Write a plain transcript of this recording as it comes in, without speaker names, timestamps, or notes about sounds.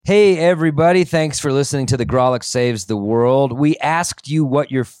Hey, everybody. Thanks for listening to The Grolic Saves the World. We asked you what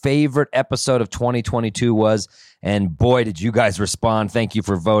your favorite episode of 2022 was, and boy, did you guys respond. Thank you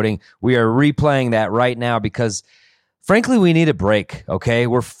for voting. We are replaying that right now because, frankly, we need a break, okay?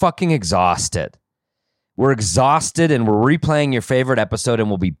 We're fucking exhausted. We're exhausted, and we're replaying your favorite episode, and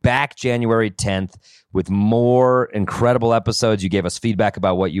we'll be back January 10th with more incredible episodes. You gave us feedback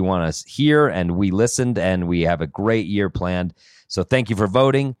about what you want to hear, and we listened, and we have a great year planned. So thank you for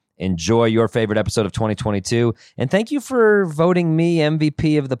voting. Enjoy your favorite episode of 2022. And thank you for voting me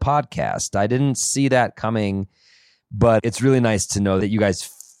MVP of the podcast. I didn't see that coming, but it's really nice to know that you guys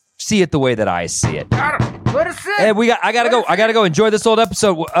see it the way that I see it. What is it? Hey, I gotta go. I gotta go. Enjoy this old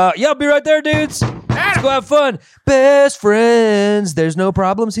episode. Yeah, I'll be right there, dudes. Let's go have fun. Best friends. There's no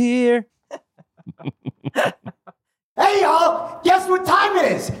problems here. Hey, y'all. Guess what time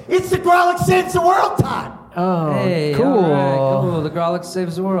it is? It's the Grolic Saves the World time. Oh, Hey, cool. all right, cool. The Grolic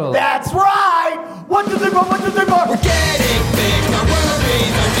Saves the World. That's right. 1, 2, 3, 4, 1, 2, 3, 4. We're getting big, our worries are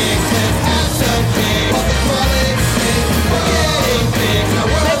big, let's have some cake. All the Grolic saves, we're getting big, our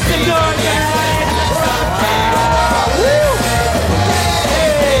worries are big, let's have some cake.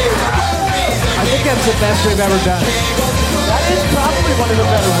 I think that's the best we've ever done. That is probably one of the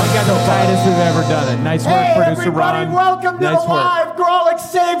better ones. Got the tightest we've ever done it. Nice work, Hey, producer everybody, Ron. welcome to Nice the live Grolic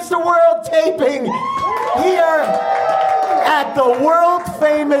Saves the World taping here at the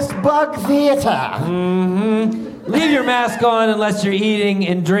world-famous Bug Theater. Leave your mask on unless you're eating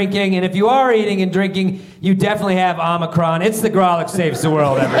and drinking. And if you are eating and drinking, you definitely have Omicron. It's the Grolic Saves the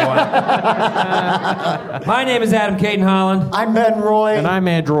World, everyone. My name is Adam Caden Holland. I'm Ben Roy. And I'm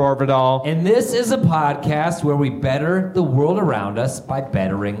Andrew Orvidal. And this is a podcast where we better the world around us by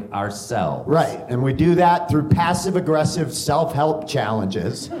bettering ourselves. Right, and we do that through passive-aggressive self-help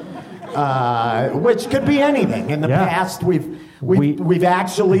challenges, which could be anything. In the past, we've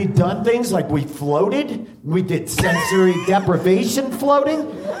actually done things like we floated. We did sensory deprivation floating.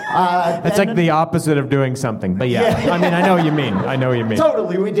 It's like the opposite of doing something. But yeah, I mean, I know what you mean.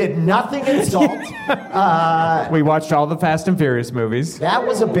 Totally, we did nothing in salt. We watched all the Fast and Furious movies. That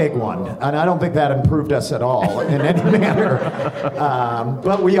was a big one, and I don't think that improved us at all in any manner.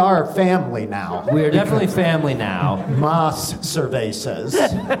 But we are family now. We are definitely family now. Moss survey says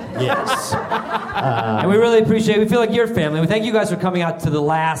yes. And we really appreciate it. We feel like you're family. We thank you guys for coming out to the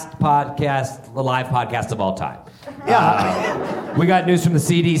last podcast, the live podcast of all time. Yeah. We got news from the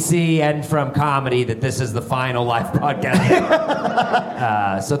CDC and from comedy that this is the final live podcast.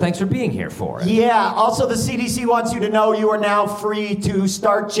 So thanks for being here for it. Yeah, also the CDC wants you to know you are now free to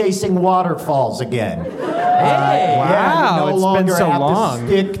start chasing waterfalls again. Hey! Yeah, you no it's longer been so have long. to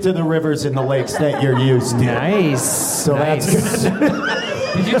stick to the rivers and the lakes that you're used to. Nice. So that's good.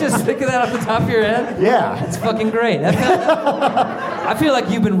 Did you just think of that off the top of your head? Yeah. It's fucking great. I feel like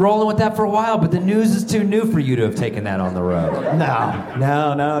you've been rolling with that for a while, but the news is too new for you to have taken that on the road.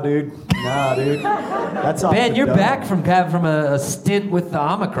 No, dude. That's all. Ben, you're back from a stint with the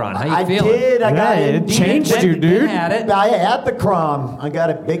Omicron. How you I feeling? did. I got it indeed. changed you, dude. Had it. I had the crom. I got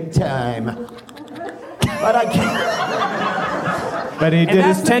it big time. But I can't. But he did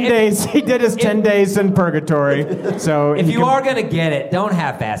his 10 days. He did his 10 days in purgatory. So If you are gonna get it, don't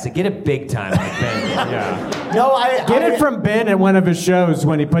half-ass it. Get it big time, like Ben. yeah, No, get it from Ben at one of his shows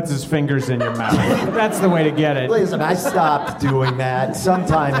when he puts his fingers in your mouth. That's the way to get it. Listen, I stopped doing that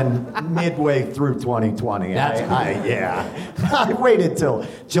sometime in midway through 2020. I waited till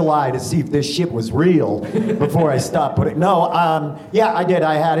July to see if this shit was real before I stopped putting. No, I did.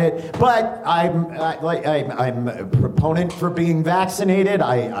 I had it, but I'm a proponent for being vaccinated.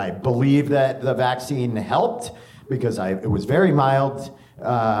 I believe that the vaccine helped because it was very mild.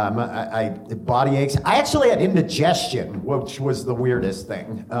 Body aches. I actually had indigestion, which was the weirdest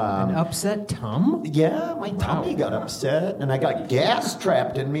thing. An upset tum? Yeah, my tummy got upset, and I got gas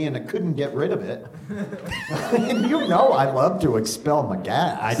trapped in me, and I couldn't get rid of it. And you know I love to expel my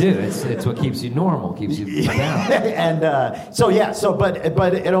gas. I do. It's what keeps you normal, keeps you down. And but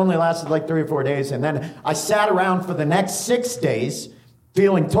it only lasted like 3 or 4 days, and then I sat around for the next 6 days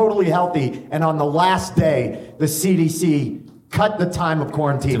feeling totally healthy, and on the last day, the CDC cut the time of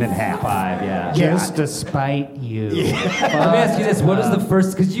quarantine in half. 5, yeah. Just to spite you. Let me ask you this: what is the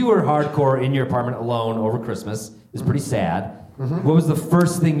first? Because you were hardcore in your apartment alone over Christmas. It was pretty sad. Mm-hmm. What was the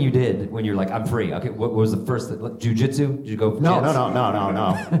first thing you did when you're like, I'm free? Okay, what was the first thing? Jiu-jitsu? Did you go? No.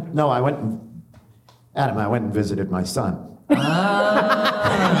 jits? No, I went and visited my son.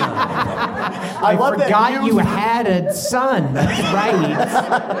 I love that forgot you had a son. That's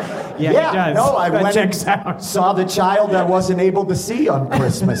right. Yeah, he does. No, I that went checks and out. saw the child I wasn't able to see on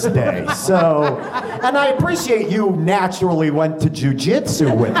Christmas Day. So, and I appreciate you naturally went to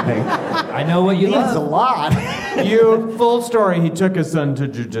jujitsu with me. I know what you Means a love. lot. Full story, he took his son to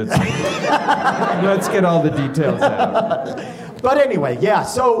jujitsu. Let's get all the details out. But anyway, yeah.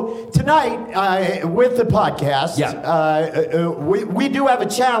 So tonight, with the podcast, we do have a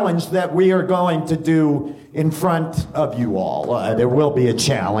challenge that we are going to do in front of you all. There will be a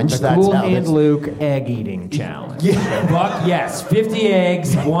challenge. The Cool Hand Luke egg eating challenge. Yeah. Buck, yes. 50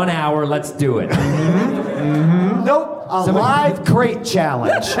 eggs, 1 hour. Let's do it. Nope. A live crate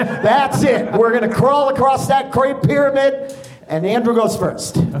challenge. That's it. We're going to crawl across that crate pyramid, and Andrew goes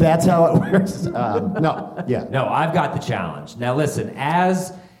first. That's how it works. No, I've got the challenge. Now listen,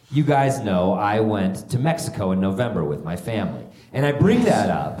 as you guys know, I went to Mexico in November with my family. And I bring that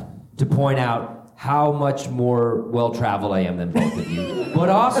up to point out how much more well-traveled I am than both of you, but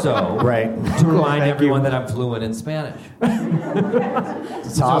also to remind everyone that I'm fluent in Spanish.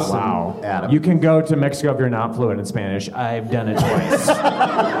 It's awesome. Wow. Adam. You can go to Mexico if you're not fluent in Spanish. I've done it twice.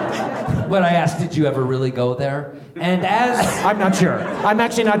 But I asked, did you ever really go there? And as... I'm not sure. I'm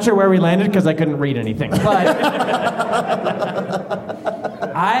actually not sure where we landed because I couldn't read anything. But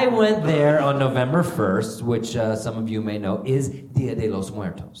I went there on November 1st, which some of you may know is Dia de los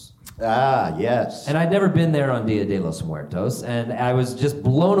Muertos. Ah, yes. And I'd never been there on Dia de los Muertos, and I was just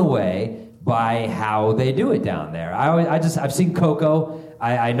blown away by how they do it down there. I've seen Coco.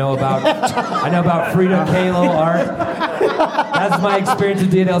 I know about Frida Kahlo art. That's my experience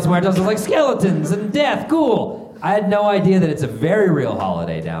with Dia de los Muertos. It was like skeletons and death. Cool. I had no idea that it's a very real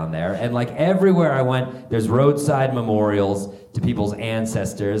holiday down there. And like everywhere I went, there's roadside memorials to people's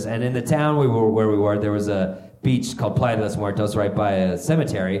ancestors. And in the town where we were, there was a beach called Playa de los Muertos right by a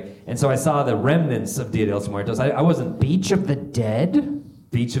cemetery. And so I saw the remnants of Dia de los Muertos. I wasn't... Beach of the Dead?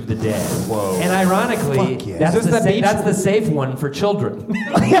 Beach of the Dead. Whoa. And ironically, Fuck yeah. that's the safe one for children.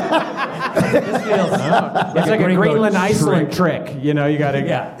 This feels It's like a gringo Greenland, Iceland trick. You know, you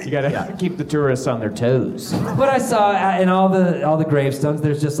gotta keep the tourists on their toes. But I saw in all the gravestones,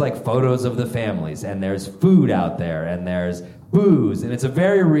 there's just like photos of the families, and there's food out there, and there's booze, and it's a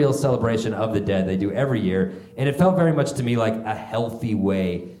very real celebration of the dead they do every year, and it felt very much to me like a healthy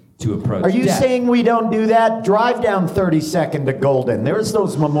way to approach Are you death. saying we don't do that? Drive down 32nd to Golden. There's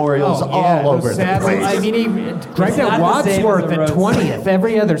those memorials all over the place. I mean, right not now, the same as Wadsworth the at roads. 20th.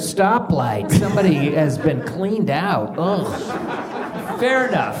 Every other stoplight, somebody has been cleaned out. Ugh. Fair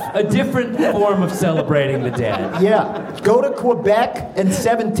enough. A different form of celebrating the dead. Yeah. Go to Quebec and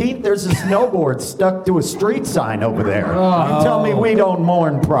 17th, there's a snowboard stuck to a street sign over there. You tell me we don't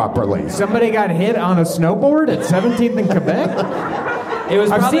mourn properly. Somebody got hit on a snowboard at 17th in Quebec? It was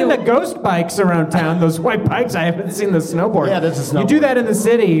I've probably seen the ghost bikes around town, those white bikes. I haven't seen the snowboard. Yeah, there's a snowboard. You do that in the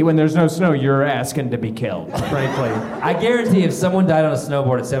city when there's no snow, you're asking to be killed, frankly. I guarantee if someone died on a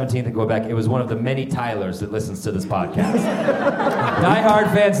snowboard at 17th in Quebec, it was one of the many Tylers that listens to this podcast. Die-hard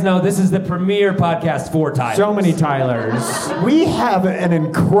fans know this is the premier podcast for Tylers. So many Tylers. We have an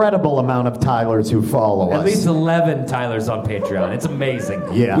incredible amount of Tylers who follow us. At least 11 Tylers on Patreon. It's amazing.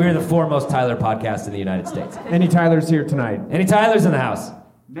 Yeah. We're the foremost Tyler podcast in the United States. Any Tylers here tonight? Any Tylers in the house?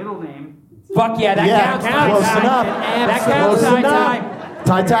 Middle name. Fuck yeah, that counts. Close Ty-Ty. enough. That counts, Close Ty-Ty. enough.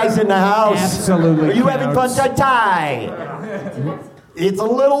 Tai-Tai's in the house. Absolutely Are you having fun, counts. Tai-Tai? It's a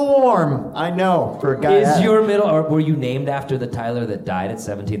little warm, I know, for a guy. Is your middle, or were you named after the Tyler that died at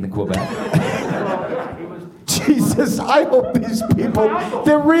 17th in Quebec? Jesus, I hope these people...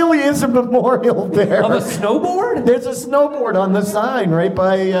 There really is a memorial there. Of a snowboard? There's a snowboard on the sign right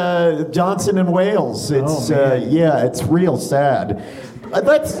by Johnson and Wales. It's it's real sad.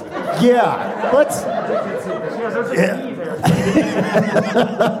 Let's.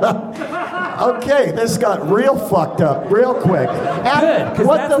 Okay, this got real fucked up real quick. Good, because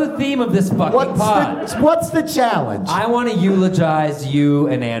that's the theme of this fucking pod. What's the challenge? I want to eulogize you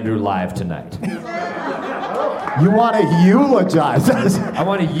and Andrew live tonight. You want to eulogize us? I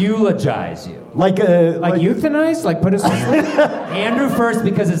want to eulogize you. Like euthanize? Like put us to sleep? Andrew first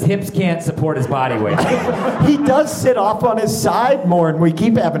because his hips can't support his body weight. He does sit off on his side more, and we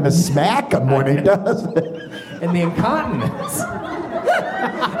keep having to smack him when he does it. And the incontinence.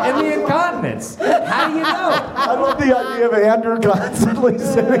 How do you know? I love the idea of Andrew constantly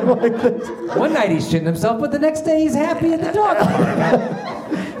sitting like this. One night he's shitting himself, but the next day he's happy at the dog park.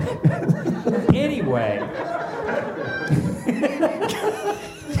 Anyway.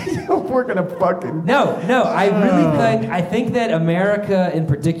 We're gonna fucking... No, I think that America in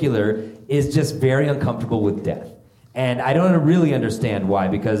particular is just very uncomfortable with death. And I don't really understand why,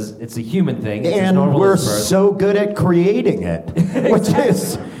 because it's a human thing. It's as And normal we're as birth. so good at creating it, which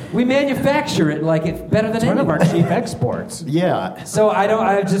is, We manufacture it like it's better than It's one of anyone. our chief exports. yeah. So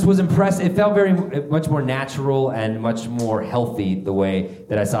I just was impressed. It felt much more natural and much more healthy the way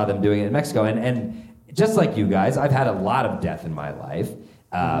that I saw them doing it in Mexico. And just like you guys, I've had a lot of death in my life.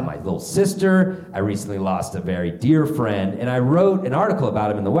 My little sister, I recently lost a very dear friend, and I wrote an article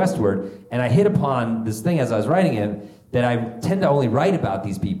about him in the Westward, and I hit upon this thing as I was writing it, that I tend to only write about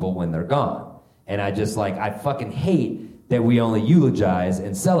these people when they're gone. And I fucking hate that we only eulogize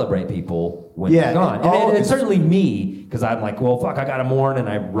and celebrate people when they're gone. And it's certainly me, because I'm like, well, fuck, I gotta mourn, and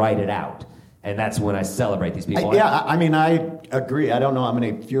I write it out. And that's when I celebrate these people. I mean, I agree. I don't know how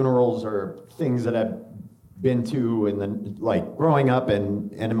many funerals or things that I've been to in the, like, growing up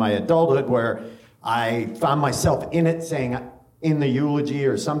and in my adulthood where I found myself in it saying, in the eulogy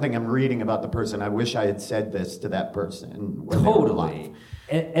or something I'm reading about the person, I wish I had said this to that person. when they were alive. Totally.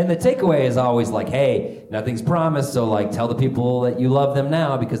 And the takeaway is always like, hey, nothing's promised, so like tell the people that you love them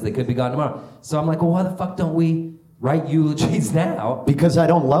now because they could be gone tomorrow. So I'm like, well, why the fuck don't we write eulogies now? Because I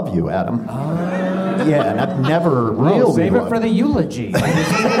don't love you, Adam. Yeah, and I've never really Save it loved for the eulogy.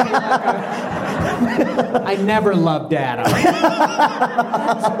 I never loved Adam.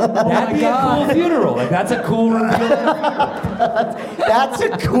 That'd be a cool funeral. Like, that's a cool reveal. That's a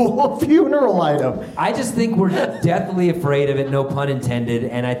cool funeral item. I just think we're deathly afraid of it, no pun intended,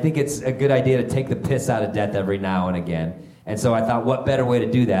 and I think it's a good idea to take the piss out of death every now and again. And so I thought, what better way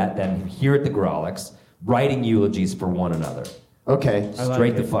to do that than here at the Grolics, writing eulogies for one another. Okay.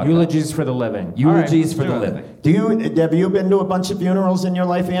 Straight the fuck Eulogies up. for the living. Eulogies All right, for the let's do living. Have you been to a bunch of funerals in your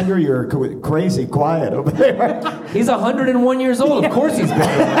life, Andrew? You're crazy quiet over there. He's 101 years old. Of course he's been to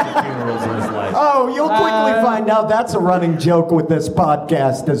a bunch of funerals in his life. Oh, you'll quickly find out that's a running joke with this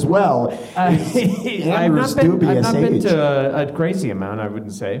podcast as well. Andrew's dubious I've not been age. to a crazy amount, I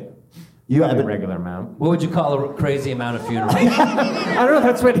wouldn't say. You Probably haven't. a regular amount. What would you call a crazy amount of funerals? I don't know,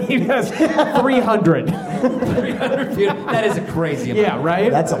 that's what he does. 300. 300 funerals. That is a crazy amount. Yeah, right?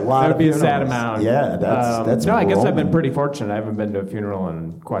 That's a lot That would of be a sad funerals. amount. Yeah, that's No, I guess I've been rolling. pretty fortunate. I haven't been to a funeral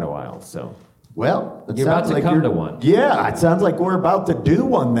in quite a while, so. Well, it You're about sounds to like come you're- to one. Yeah, it sounds like we're about to do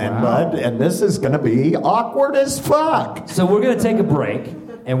one then, bud. And this is going to be awkward as fuck. So we're going to take a break,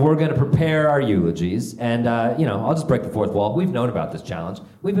 and we're going to prepare our eulogies. And, I'll just break the fourth wall. We've known about this challenge.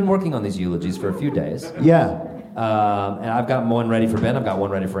 We've been working on these eulogies for a few days. Yeah. And I've got one ready for Ben. I've got one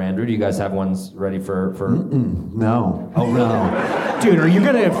ready for Andrew. Do you guys have ones ready for... No. Oh, really? Dude, are you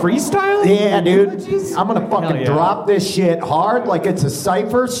gonna freestyle? Yeah, dude. Eulogies? I'm gonna fucking Hell yeah. drop this shit hard like it's a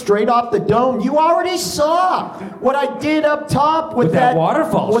cipher straight off the dome. You already saw what I did up top with that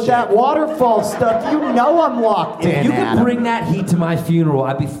waterfall With shit. that waterfall stuff. You know I'm locked in. If you could Adam. bring that heat to my funeral,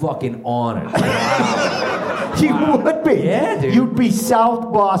 I'd be fucking honored. You would be. Yeah, dude. You'd be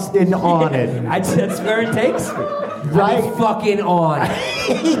South Boston on it. That's where it takes me. Right. I'd be fucking on.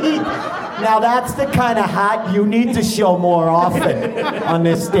 Now that's the kind of hat you need to show more often on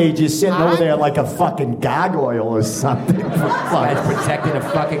this stage. You're sitting over there like a fucking gargoyle or something. Guy's protecting a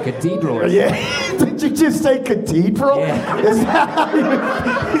fucking cathedral. Or Yeah. Did you just say cathedral? Yeah. Is that how you,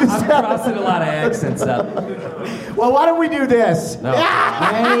 I'm crossing a lot of accents up. Well, why don't we do this? No.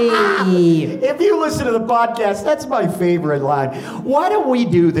 Hey. If you listen to the podcast, that's my favorite line. Why don't we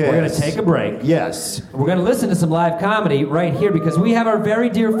do this? We're going to take a break. Yes. We're going to listen to some live comedy right here because we have our very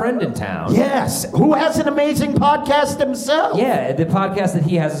dear friend in town. Yes. Who has an amazing podcast himself? Yeah, the podcast that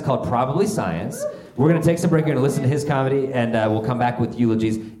he has is called Probably Science. We're going to take some break. We're going to listen to his comedy, and we'll come back with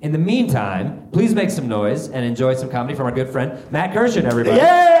eulogies. In the meantime, please make some noise and enjoy some comedy from our good friend, Matt Kirshen, everybody.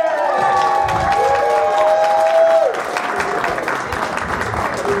 Yeah!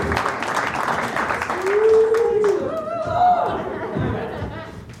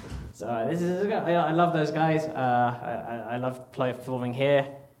 So this is I love those guys. I love performing here.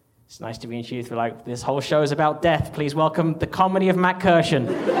 It's nice to be introduced. We're like, this whole show is about death. Please welcome the comedy of Matt Kirshen.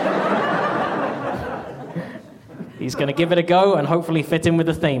 He's going to give it a go and hopefully fit in with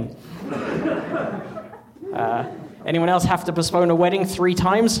the theme. Anyone else have to postpone a wedding 3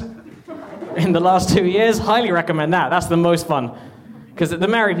 times in the last 2 years? Highly recommend that. That's the most fun. Because the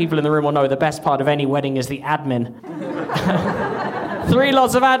married people in the room will know the best part of any wedding is the admin. 3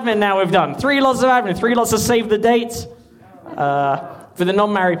 lots of admin now we've done. 3 lots of admin. 3 lots of save the dates. For the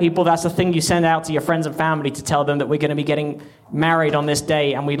non-married people, that's the thing you send out to your friends and family to tell them that we're going to be getting married on this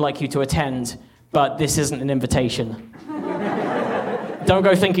day and we'd like you to attend, but this isn't an invitation. Don't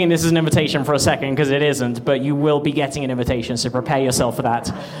go thinking this is an invitation for a second, because it isn't, but you will be getting an invitation, so prepare yourself for that.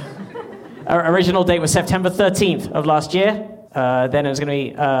 Our original date was September 13th of last year. Then it was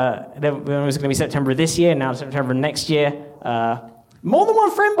going to be September this year. Now September next year. More than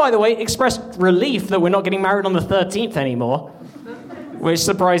one friend, by the way, expressed relief that we're not getting married on the 13th anymore, which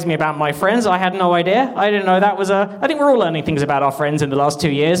surprised me about my friends. I had no idea. I didn't know that was I think we're all learning things about our friends in the last 2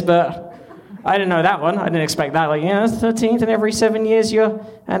 years, but I didn't know that one. I didn't expect that. Like, it's the 13th, and every 7 years your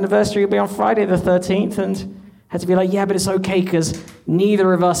anniversary will be on Friday the 13th, and had to be like, yeah, but it's okay because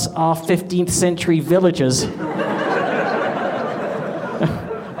neither of us are 15th century villagers.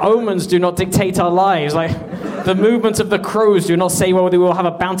 Omens do not dictate our lives. Like, the movements of the crows do not say whether we will have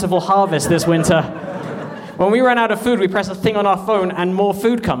a bountiful harvest this winter. When we run out of food, we press a thing on our phone and more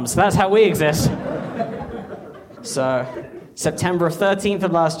food comes. That's how we exist. So, September 13th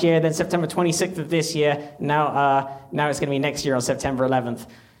of last year, then September 26th of this year. Now it's going to be next year on September 11th.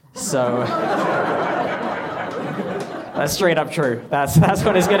 So, that's straight up true. That's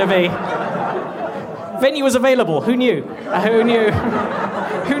what it's going to be. Venue was available. Who knew? Who knew?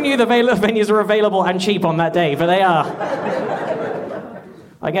 Who knew the venues were available and cheap on that day? But they are.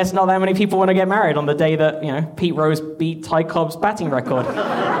 I guess not that many people want to get married on the day that, Pete Rose beat Ty Cobb's batting record.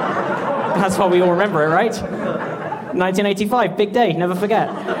 That's why we all remember it, right? 1985, big day, never forget.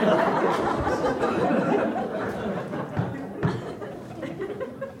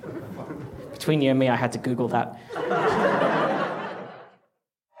 Between you and me, I had to Google that.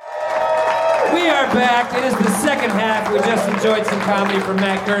 We are back. It is the second half. We just enjoyed some comedy from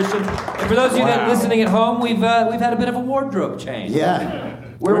Matt Gershon. And for those of you that are listening at home, we've had a bit of a wardrobe change. Yeah.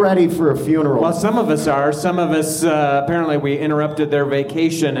 We're ready for a funeral. Well, some of us are. Some of us, apparently, we interrupted their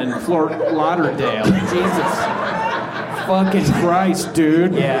vacation in Fort Lauderdale. Jesus. Fucking Christ,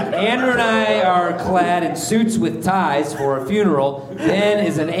 dude. Yeah. Andrew and I are clad in suits with ties for a funeral. Ben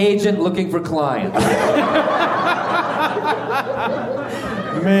is an agent looking for clients.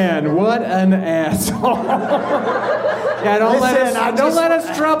 Man, what an asshole. Yeah, don't let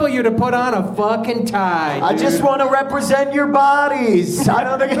us trouble you to put on a fucking tie, dude. I just want to represent your bodies. I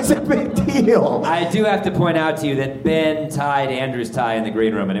don't think it's a big deal. I do have to point out to you that Ben tied Andrew's tie in the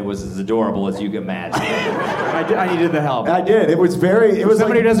green room, and it was as adorable as you can imagine. I needed the help. I did. It was somebody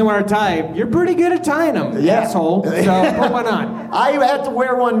like, who doesn't wear a tie, you're pretty good at tying them, asshole. So put one on. I had to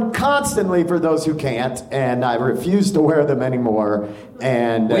wear one constantly for those who can't, and I refuse to wear them anymore.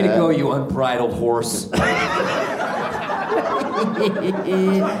 And way to go, you unbridled horse.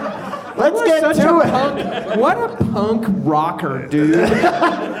 Let's get to it. What a punk rocker, dude.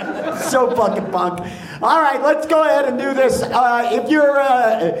 So fucking punk. All right, let's go ahead and do this. If you're,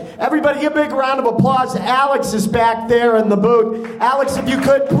 everybody give a big round of applause. Alex is back there in the booth. Alex, if you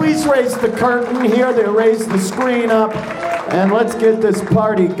could, please raise the curtain here. They raise the screen up. And let's get this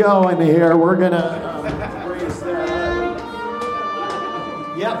party going here. We're going to raise that up.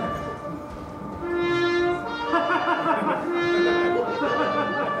 Yep.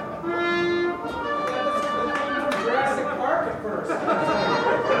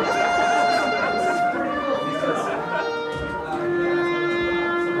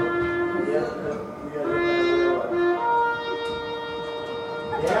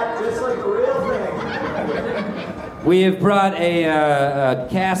 We have brought a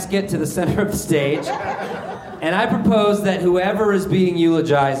casket to the center of the stage, and I propose that whoever is being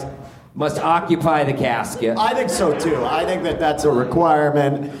eulogized must occupy the casket. I think so too. I think that that's a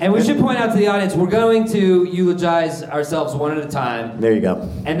requirement. And we should point out to the audience, we're going to eulogize ourselves one at a time. There you go.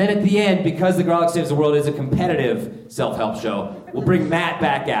 And then at the end, because the Grolic Saves the World is a competitive self-help show, we'll bring Matt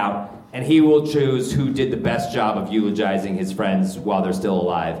back out, and he will choose who did the best job of eulogizing his friends while they're still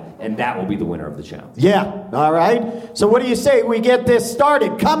alive, and that will be the winner of the challenge. Yeah, all right. So what do you say we get this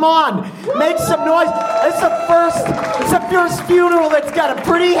started? Come on, make some noise. It's the first funeral that's got a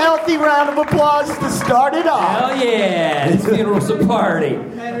pretty healthy round of applause to start it off. Hell yeah, this funeral's a party.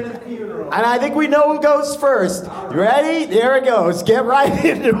 And I think we know who goes first. You ready? There it goes. Get right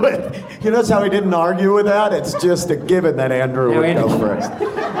into it. You notice how he didn't argue with that? It's just a given that Andrew would go first.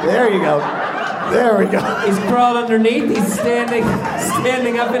 There you go. There we go. He's crawled underneath. He's standing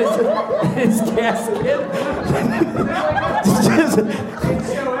up in his casket.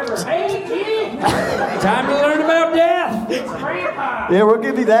 Time to learn about death. Yeah, we'll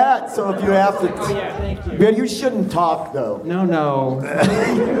give you that. So if you have to, Thank you. Ben, you shouldn't talk though. No.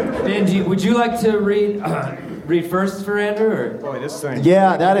 Ben, would you like to read first for Andrew? Or? Boy, this thing.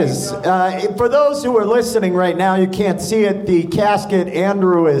 Yeah, that is. For those who are listening right now, you can't see it. The casket,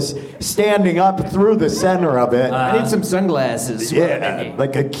 Andrew is standing up through the center of it. I need some sunglasses. Yeah,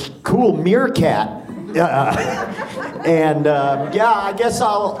 like a cool meerkat. And yeah, I guess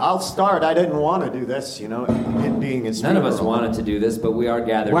I'll start. I didn't want to do this, you know, it being his None of us funeral. wanted to do this, but we are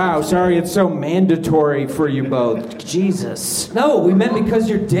gathered. Wow, sorry it's so mandatory for you both. Jesus. No, we meant because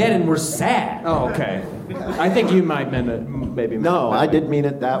you're dead and we're sad. Oh, okay. I think you might mean it, maybe. No, I didn't mean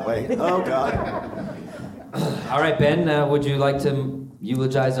it that way. Oh, God. All right, Ben, would you like to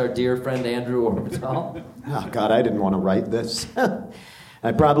eulogize our dear friend Andrew Orbital? Oh, God, I didn't want to write this.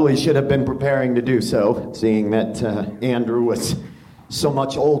 I probably should have been preparing to do so, seeing that Andrew was so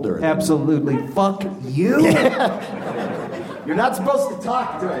much older. Absolutely. Fuck you. You're not supposed to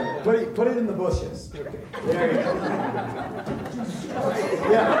talk to him. Put it in the bushes. Okay. There you go.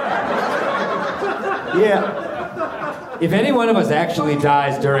 Yeah. Yeah. If any one of us actually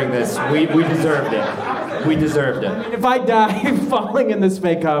dies during this, we deserved it. We deserved it. If I die falling in this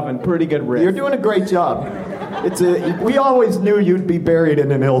fake oven, pretty good riff. You're doing a great job. We always knew you'd be buried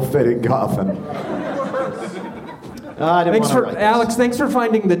in an ill-fitting coffin. Alex, thanks for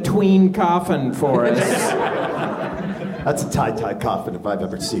finding the tween coffin for us. That's a tie-tie coffin if I've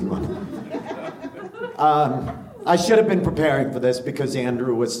ever seen one. I should have been preparing for this because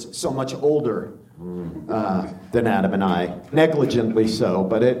Andrew was so much older than Adam and I. Negligently so,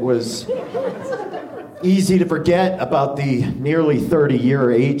 but it was easy to forget about the nearly 30-year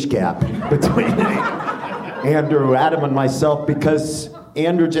age gap between Andrew, Adam, and myself because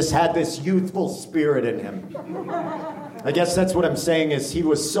Andrew just had this youthful spirit in him. I guess that's what I'm saying is he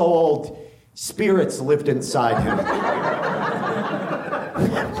was so old, spirits lived inside him.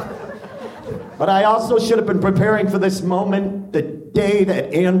 But I also should have been preparing for this moment the day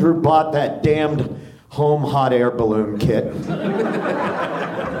that Andrew bought that damned home hot air balloon kit.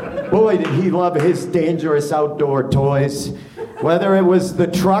 Boy, did he love his dangerous outdoor toys. Whether it was the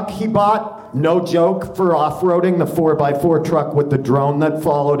truck he bought, no joke, for off-roading, the 4x4 truck with the drone that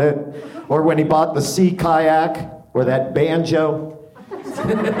followed it, or when he bought the sea kayak, or that banjo.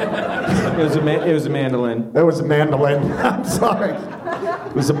 It was a mandolin. It was a mandolin. I'm sorry.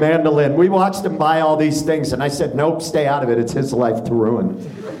 It was a mandolin. We watched him buy all these things, and I said, nope, stay out of it. It's his life to ruin.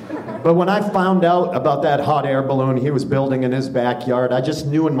 But when I found out about that hot air balloon he was building in his backyard, I just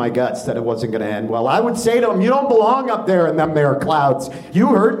knew in my guts that it wasn't going to end well. I would say to him, you don't belong up there in them there clouds. You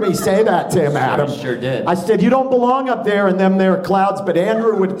heard me say that to him, Adam. I sure did. I said, you don't belong up there in them there clouds. But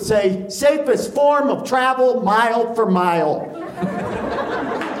Andrew would say, safest form of travel, mile for mile.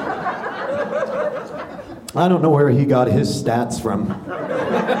 I don't know where he got his stats from.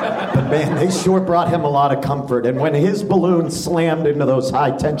 But man, they sure brought him a lot of comfort. And when his balloon slammed into those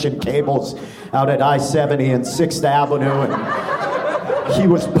high-tension cables out at I-70 and 6th Avenue, and he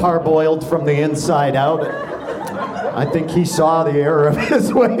was parboiled from the inside out, I think he saw the error of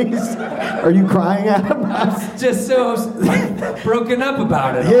his ways. Are you crying, Adam? I'm just so broken up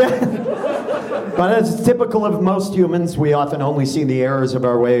about it. Yeah. But as typical of most humans, we often only see the errors of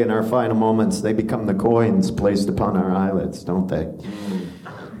our way in our final moments. They become the coins placed upon our eyelids, don't they?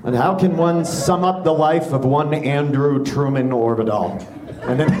 And how can one sum up the life of one Andrew Truman Orbital?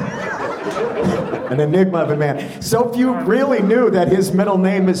 An enigma of a man. So few really knew that his middle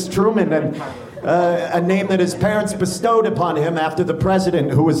name is Truman, and a name that his parents bestowed upon him after the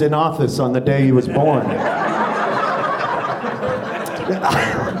president who was in office on the day he was born.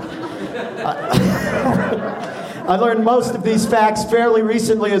 I learned most of these facts fairly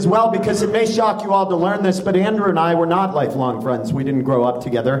recently as well because it may shock you all to learn this, but Andrew and I were not lifelong friends. We didn't grow up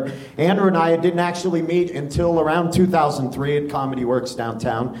together. Andrew and I didn't actually meet until around 2003 at Comedy Works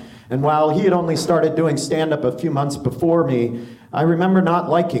downtown. And while he had only started doing stand-up a few months before me, I remember not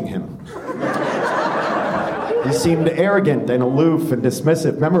liking him. He seemed arrogant and aloof and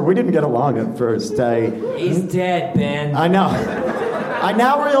dismissive. Remember, we didn't get along at first. He's dead, Ben. I know. I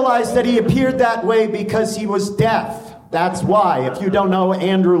now realize that he appeared that way because he was deaf. That's why. If you don't know,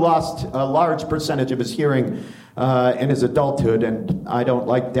 Andrew lost a large percentage of his hearing in his adulthood, and I don't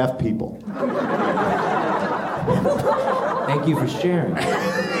like deaf people. Thank you for sharing.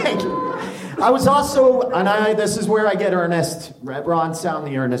 Thank you. I was also, this is where I get earnest. Ron, sound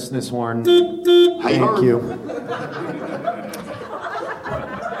the earnestness horn. Thank you.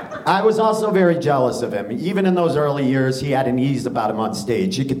 I was also very jealous of him. Even in those early years, he had an ease about him on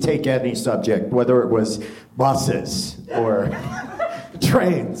stage. He could take any subject, whether it was buses or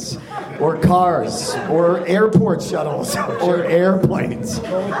trains or cars or airport shuttles or airplanes.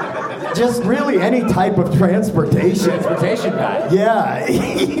 Just really any type of transportation. Transportation guy. Yeah,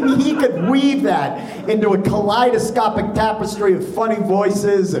 he could weave that into a kaleidoscopic tapestry of funny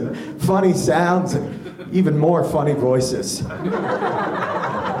voices and funny sounds and even more funny voices.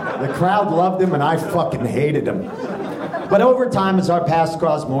 The crowd loved him, and I fucking hated him. But over time, as our paths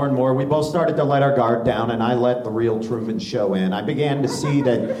crossed more and more, we both started to let our guard down, and I let the real Truman Show in. I began to see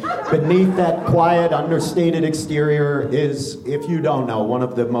that beneath that quiet, understated exterior is, if you don't know, one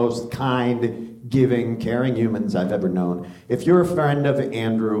of the most kind, giving, caring humans I've ever known. If you're a friend of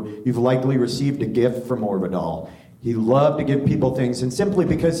Andrew, you've likely received a gift from Orvidal. He loved to give people things, and simply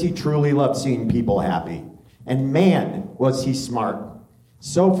because he truly loved seeing people happy. And man, was he smart.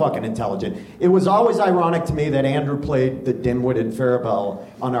 So fucking intelligent. It was always ironic to me that Andrew played the dim-witted Farabelle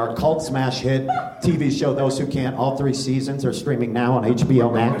on our cult smash hit TV show, Those Who Can't. All 3 seasons are streaming now on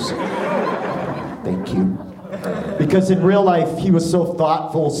HBO Max. Thank you. Because in real life, he was so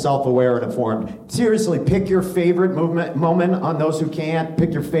thoughtful, self-aware, and informed. Seriously, pick your favorite moment on Those Who Can't.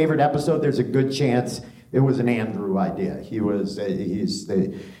 Pick your favorite episode. There's a good chance it was an Andrew idea. He's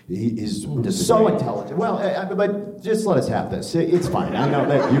so intelligent. Well, but just let us have this. It's fine. I know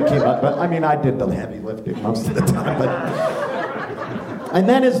that you came up, but I mean, I did the heavy lifting most of the time. But and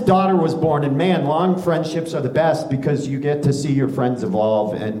then his daughter was born, and man, long friendships are the best because you get to see your friends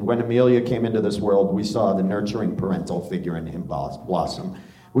evolve. And when Amelia came into this world, we saw the nurturing parental figure in him blossom.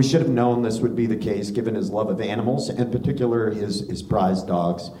 We should have known this would be the case, given his love of animals, in particular his prized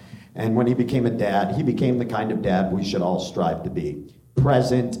dogs. And when he became a dad, he became the kind of dad we should all strive to be.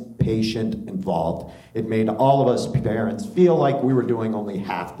 Present, patient, involved. It made all of us parents feel like we were doing only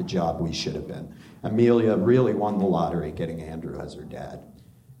half the job we should have been. Amelia really won the lottery getting Andrew as her dad.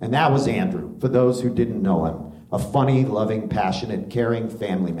 And that was Andrew, for those who didn't know him. A funny, loving, passionate, caring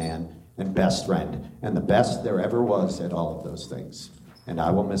family man and best friend. And the best there ever was at all of those things. And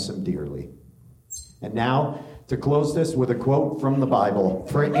I will miss him dearly. And now, to close this with a quote from the Bible,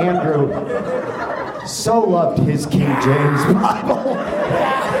 for Andrew so loved his King James Bible.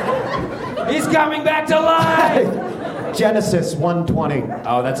 He's coming back to life! Genesis 1:20.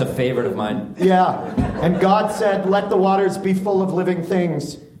 Oh, that's a favorite of mine. Yeah. And God said, let the waters be full of living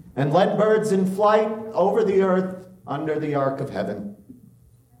things, and let birds in flight over the earth under the ark of heaven.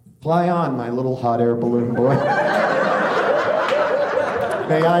 Fly on, my little hot air balloon boy.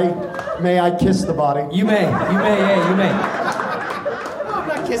 May I kiss the body? You may. I'm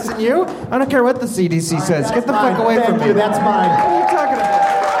not kissing you. I don't care what the CDC says. Get the fuck away from me. Thank you, that's mine. What are you talking about?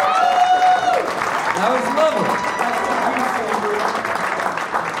 That was lovely.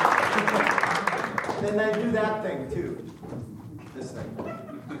 Then I do that thing, too. This thing.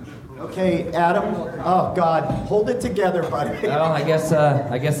 Okay, Adam. Oh, God. Hold it together, buddy. Well, I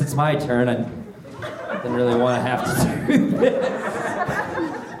guess it's my turn. I didn't really want to have to do this.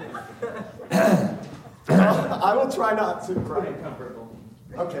 I will try not to cry comfortable.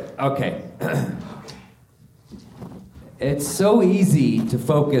 Okay. It's so easy to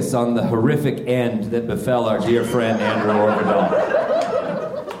focus on the horrific end that befell our dear friend Andrew Orvidal.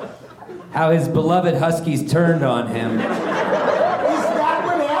 How his beloved Huskies turned on him. Is that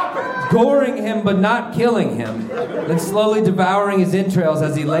what happened? Goring him but not killing him, then slowly devouring his entrails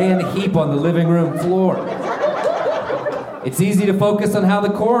as he lay in a heap on the living room floor. It's easy to focus on how the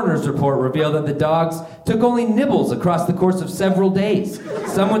coroner's report revealed that the dogs took only nibbles across the course of several days.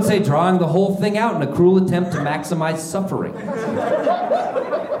 Some would say drawing the whole thing out in a cruel attempt to maximize suffering.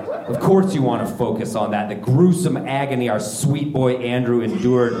 Of course you want to focus on that, the gruesome agony our sweet boy Andrew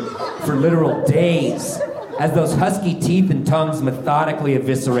endured for literal days as those husky teeth and tongues methodically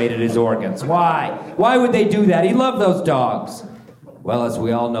eviscerated his organs. Why? Why would they do that? He loved those dogs. Well, as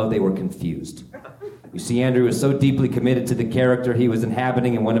we all know, they were confused. You see, Andrew was so deeply committed to the character he was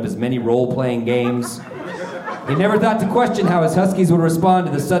inhabiting in one of his many role-playing games. He never thought to question how his huskies would respond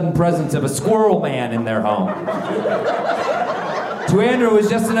to the sudden presence of a squirrel man in their home. To Andrew, it was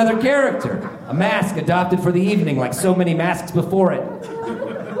just another character, a mask adopted for the evening like so many masks before it.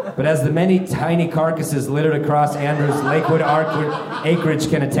 But as the many tiny carcasses littered across Andrew's Lakewood acreage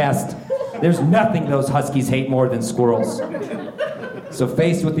can attest, there's nothing those huskies hate more than squirrels. So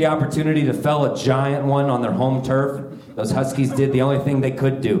faced with the opportunity to fell a giant one on their home turf, those huskies did the only thing they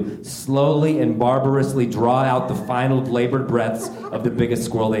could do, slowly and barbarously draw out the final labored breaths of the biggest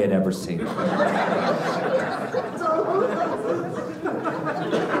squirrel they had ever seen.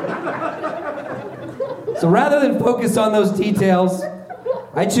 So rather than focus on those details,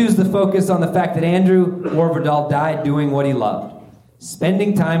 I choose to focus on the fact that Andrew Orvidal died doing what he loved,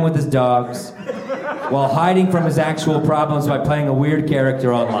 spending time with his dogs, while hiding from his actual problems by playing a weird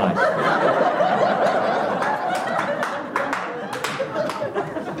character online.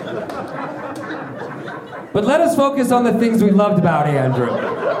 But let us focus on the things we loved about Andrew,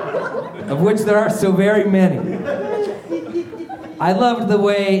 of which there are so very many. I loved the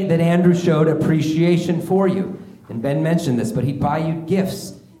way that Andrew showed appreciation for you. And Ben mentioned this, but he'd buy you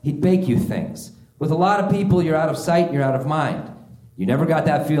gifts. He'd bake you things. With a lot of people, you're out of sight, you're out of mind. You never got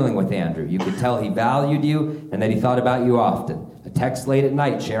that feeling with Andrew. You could tell he valued you and that he thought about you often. A text late at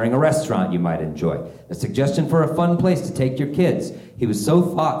night sharing a restaurant you might enjoy. A suggestion for a fun place to take your kids. He was so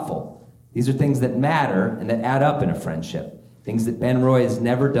thoughtful. These are things that matter and that add up in a friendship. Things that Ben Roy has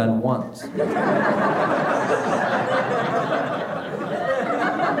never done once.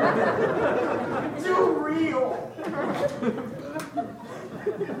 Too real.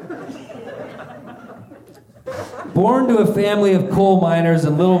 Born to a family of coal miners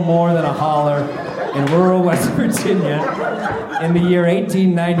and little more than a holler in rural West Virginia in the year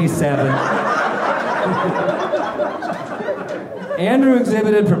 1897, Andrew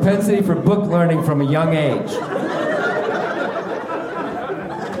exhibited propensity for book learning from a young age.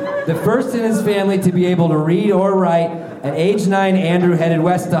 The first in his family to be able to read or write, at age 9, Andrew headed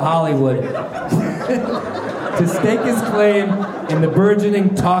west to Hollywood to stake his claim in the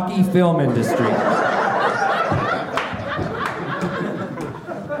burgeoning talkie film industry.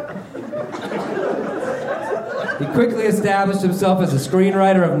 He quickly established himself as a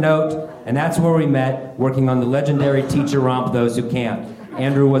screenwriter of note, and that's where we met, working on the legendary Teacher Romp Those Who Can't.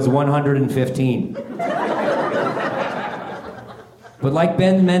 Andrew was 115. But like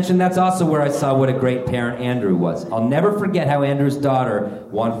Ben mentioned, that's also where I saw what a great parent Andrew was. I'll never forget how Andrew's daughter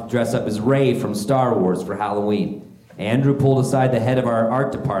wanted to dress up as Rey from Star Wars for Halloween. Andrew pulled aside the head of our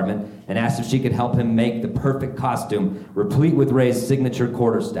art department and asked if she could help him make the perfect costume, replete with Rey's signature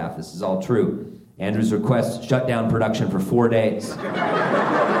quarterstaff. This is all true. Andrew's request shut down production for 4 days.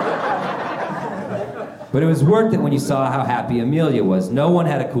 But it was worth it when you saw how happy Amelia was. No one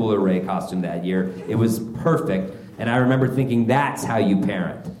had a cooler Rey costume that year. It was perfect. And I remember thinking, that's how you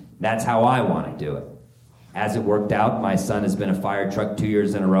parent. That's how I want to do it. As it worked out, my son has been a fire truck 2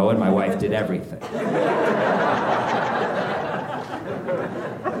 years in a row, and my wife did everything.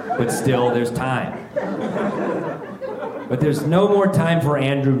 But still, there's time. But there's no more time for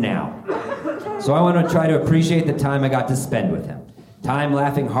Andrew now. So I want to try to appreciate the time I got to spend with him. Time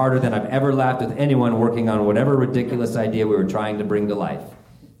laughing harder than I've ever laughed with anyone working on whatever ridiculous idea we were trying to bring to life.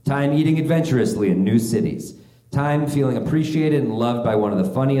 Time eating adventurously in new cities. Time feeling appreciated and loved by one of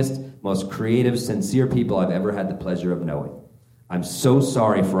the funniest, most creative, sincere people I've ever had the pleasure of knowing. I'm so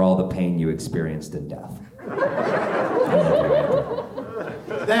sorry for all the pain you experienced in death.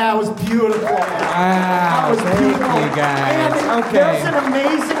 That was beautiful. Wow, That was thank beautiful. you, guys. And Okay. There's an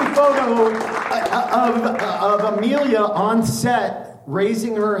amazing photo of Amelia on set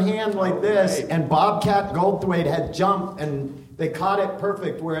raising her hand like this, and Bobcat Goldthwait had jumped, and they caught it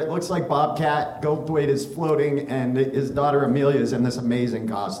perfect where it looks like Bobcat Goldthwait is floating and his daughter Amelia is in this amazing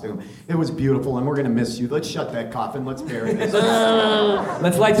costume. It was beautiful, and we're going to miss you. Let's shut that coffin. Let's bury this.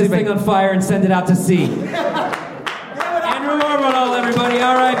 Let's light this thing on fire and send it out to sea. Andrew Orbital, everybody,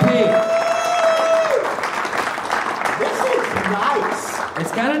 R.I.P. This is nice.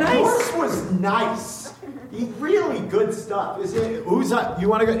 It's kind of nice. Yours was nice. Really good stuff. Is it? Who's up? You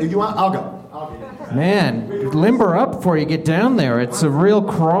want to go? You want? I'll go. Man, limber up before you get down there. It's a real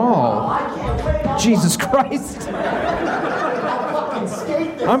crawl. I can't wait. Jesus Christ. I'll fucking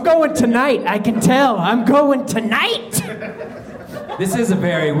skate this. I'm going tonight. I can tell. I'm going tonight. This is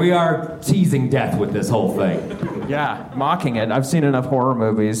we are teasing death with this whole thing. Yeah, mocking it. I've seen enough horror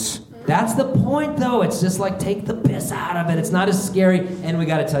movies. That's the point, though. It's just like, take the piss out of it. It's not as scary, and we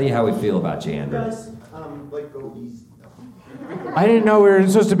got to tell you how we feel about you, Andrew. Guys, like go easy. I didn't know we were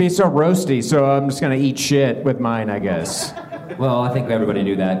supposed to be so roasty, so I'm just going to eat shit with mine, I guess. Well, I think everybody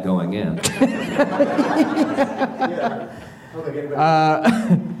knew that going in.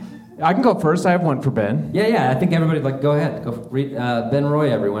 I can go first. I have one for Ben. Yeah, I think everybody, go ahead. Go read Ben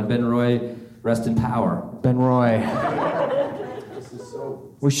Roy, everyone. Ben Roy, rest in power. Ben Roy.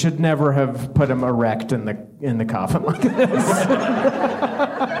 We should never have put him erect in the coffin like this.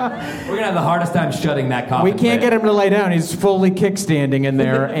 We're going to have the hardest time shutting that coffin. We can't get him to lay down. He's fully kickstanding in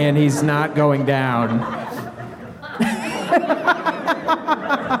there, and he's not going down.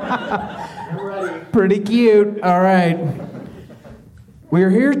 Pretty cute. All right.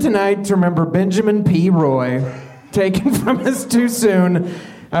 We're here tonight to remember Benjamin P. Roy, taken from us too soon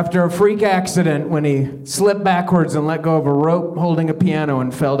after a freak accident when he slipped backwards and let go of a rope holding a piano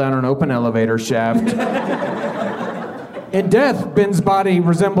and fell down an open elevator shaft. In death, Ben's body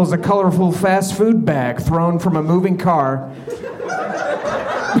resembles a colorful fast food bag thrown from a moving car.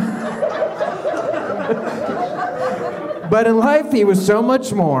 But in life, he was so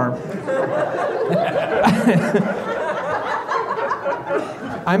much more.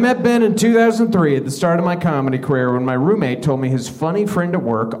 I met Ben in 2003 at the start of my comedy career when my roommate told me his funny friend at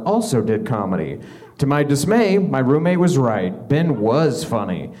work also did comedy. To my dismay, my roommate was right. Ben was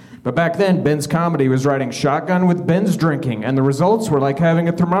funny. But back then, Ben's comedy was riding shotgun with Ben's drinking, and the results were like having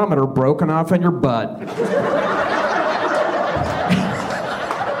a thermometer broken off in your butt.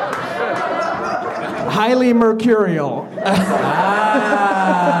 Highly mercurial. It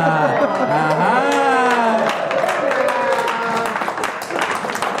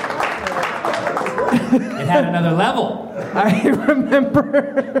had another level. I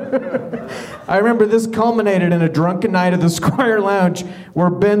remember this culminated in a drunken night at the Squire Lounge where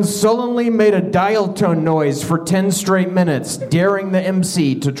Ben sullenly made a dial tone noise for 10 straight minutes, daring the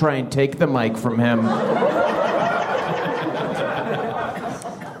MC to try and take the mic from him.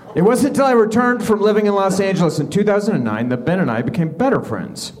 It wasn't until I returned from living in Los Angeles in 2009 that Ben and I became better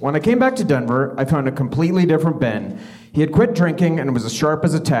friends. When I came back to Denver, I found a completely different Ben. He had quit drinking and was as sharp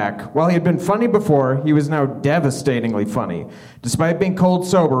as a tack. While he had been funny before, he was now devastatingly funny. Despite being cold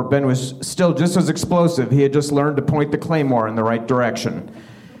sober, Ben was still just as explosive. He had just learned to point the claymore in the right direction.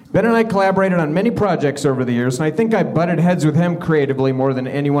 Ben and I collaborated on many projects over the years, and I think I butted heads with him creatively more than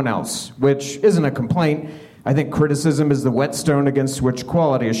anyone else, which isn't a complaint. I think criticism is the whetstone against which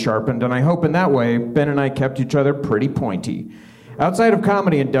quality is sharpened, and I hope in that way, Ben and I kept each other pretty pointy. Outside of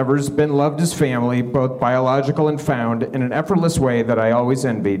comedy endeavors, Ben loved his family, both biological and found, in an effortless way that I always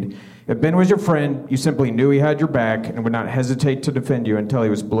envied. If Ben was your friend, you simply knew he had your back and would not hesitate to defend you until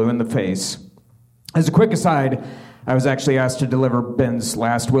he was blue in the face. As a quick aside, I was actually asked to deliver Ben's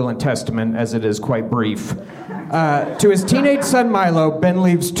last will and testament, as it is quite brief. To his teenage son Milo, Ben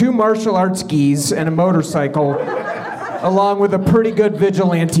leaves 2 martial arts gis and a motorcycle, along with a pretty good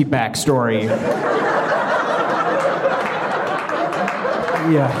vigilante backstory.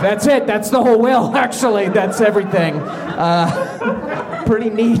 Yeah, that's it. That's the whole will, actually. That's everything.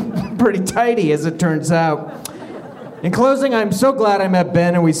 Pretty neat, pretty tidy, as it turns out. In closing, I'm so glad I met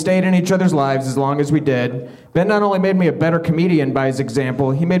Ben and we stayed in each other's lives as long as we did. Ben not only made me a better comedian by his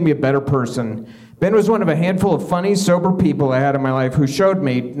example, he made me a better person. Ben was one of a handful of funny, sober people I had in my life who showed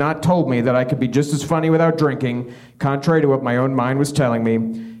me, not told me, that I could be just as funny without drinking, contrary to what my own mind was telling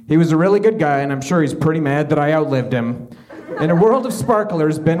me. He was a really good guy, and I'm sure he's pretty mad that I outlived him. In a world of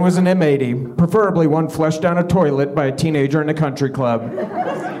sparklers, Ben was an M80, preferably one flushed down a toilet by a teenager in a country club.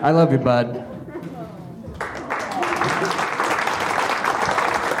 I love you, bud.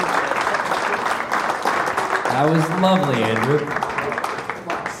 That was lovely, Andrew. For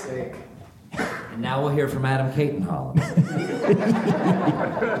fuck's sake. And now we'll hear from Adam Catenholm.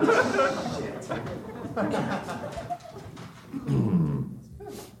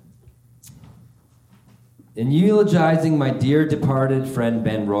 In eulogizing my dear departed friend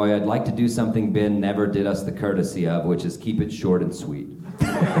Ben Roy, I'd like to do something Ben never did us the courtesy of, which is keep it short and sweet.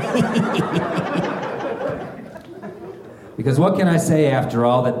 Because what can I say, after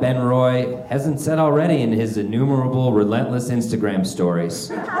all, that Ben Roy hasn't said already in his innumerable, relentless Instagram stories?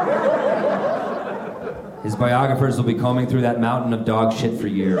 His biographers will be combing through that mountain of dog shit for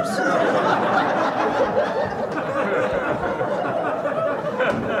years.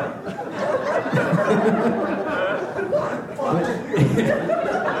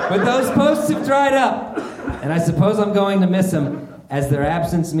 But those posts have dried up, and I suppose I'm going to miss him, as their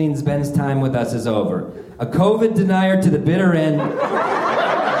absence means Ben's time with us is over. A COVID denier to the bitter end,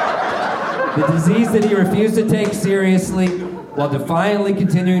 the disease that he refused to take seriously, while defiantly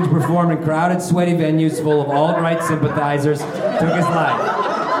continuing to perform in crowded, sweaty venues full of alt-right sympathizers, took his life.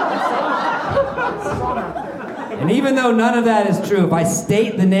 And even though none of that is true, if I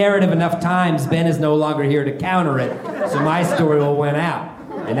state the narrative enough times, Ben is no longer here to counter it, so my story will win out.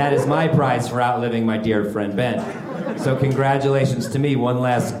 And that is my prize for outliving my dear friend Ben. So congratulations to me, one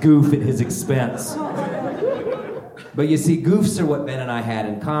last goof at his expense. But you see, goofs are what Ben and I had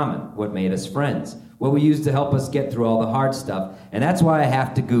in common, what made us friends, what we used to help us get through all the hard stuff. And that's why I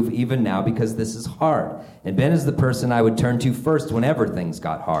have to goof even now, because this is hard. And Ben is the person I would turn to first whenever things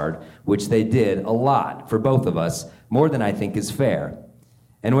got hard, which they did a lot for both of us, more than I think is fair.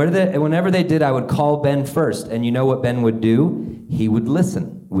 And whenever they did, I would call Ben first. And you know what Ben would do? He would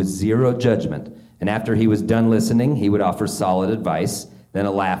listen with zero judgment. And after he was done listening, he would offer solid advice, then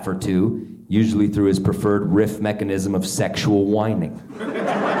a laugh or two, usually through his preferred riff mechanism of sexual whining.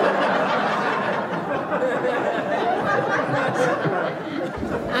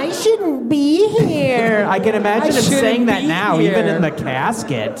 I shouldn't be here. I can imagine him saying that now, here. even in the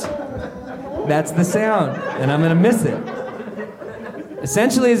casket. That's the sound, and I'm going to miss it.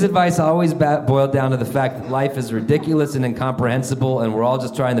 Essentially, his advice always boiled down to the fact that life is ridiculous and incomprehensible, and we're all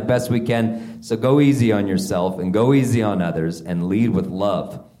just trying the best we can, so go easy on yourself and go easy on others and lead with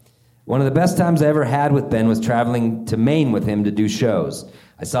love. One of the best times I ever had with Ben was traveling to Maine with him to do shows.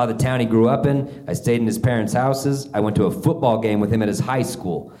 I saw the town he grew up in. I stayed in his parents' houses. I went to a football game with him at his high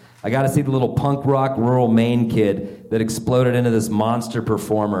school. I got to see the little punk rock rural Maine kid that exploded into this monster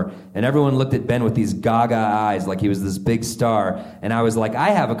performer, and everyone looked at Ben with these gaga eyes like he was this big star, and I was like, I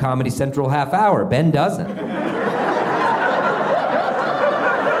have a Comedy Central half hour. Ben doesn't.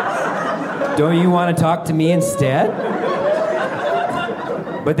 Don't you want to talk to me instead?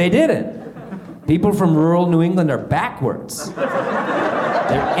 But they didn't. People from rural New England are backwards.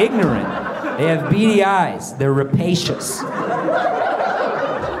 They're ignorant. They have beady eyes. They're rapacious.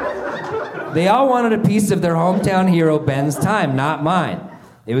 They all wanted a piece of their hometown hero, Ben's time, not mine.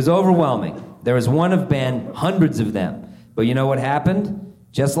 It was overwhelming. There was one of Ben, hundreds of them. But you know what happened?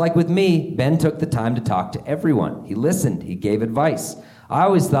 Just like with me, Ben took the time to talk to everyone. He listened. He gave advice. I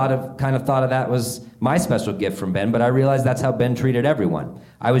always thought of that was my special gift from Ben, but I realized that's how Ben treated everyone.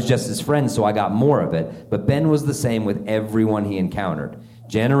 I was just his friend, so I got more of it. But Ben was the same with everyone he encountered.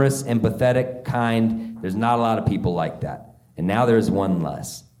 Generous, empathetic, kind. There's not a lot of people like that. And now there's one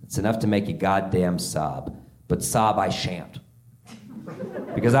less. It's enough to make you goddamn sob. But sob I shan't.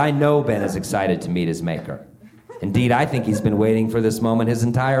 Because I know Ben is excited to meet his maker. Indeed, I think he's been waiting for this moment his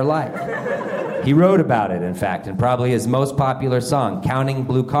entire life. He wrote about it, in fact, in probably his most popular song, Counting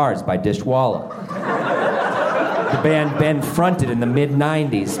Blue Cars by Dishwalla. The band Ben fronted in the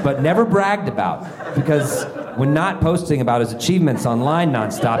mid-90s, but never bragged about, because when not posting about his achievements online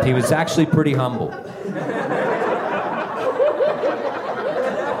nonstop, he was actually pretty humble.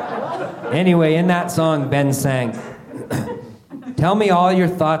 Anyway, in that song, Ben sang, "Tell me all your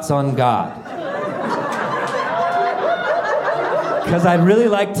thoughts on God. Because I'd really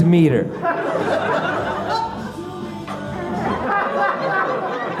like to meet her.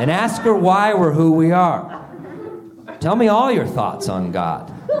 And ask her why we're who we are. Tell me all your thoughts on God.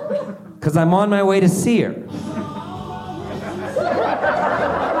 Because I'm on my way to see her."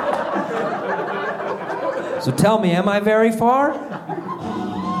 So tell me, am I very far?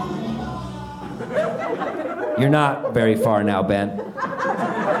 You're not very far now, Ben.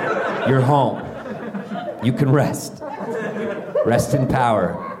 You're home. You can rest. Rest in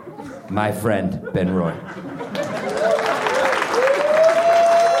power, my friend Ben Roy.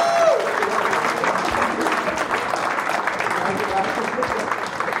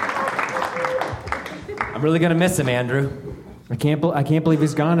 I'm really gonna miss him, Andrew. I can't believe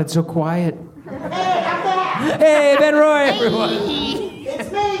he's gone. It's so quiet. Hey, I'm back! Hey, Ben Roy, everyone.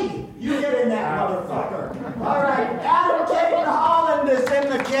 It's me! You get in that motherfucker. All right, Adam Caden Holland is in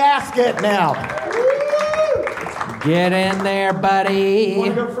the casket now. Get in there, buddy. You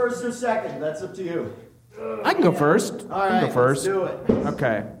want to go first or second? That's up to you. I can go first. All I right, can go first. let's do it.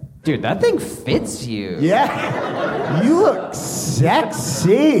 Okay. Dude, that thing fits you. Yeah, you look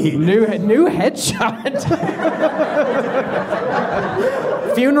sexy. New headshot.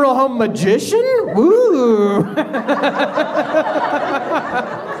 Funeral home magician? Woo.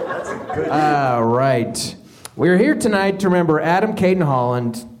 All right. We're here tonight to remember Adam Caden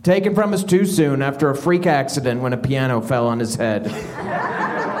Holland, taken from us too soon after a freak accident when a piano fell on his head.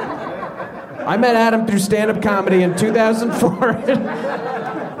 I met Adam through stand-up comedy in 2004.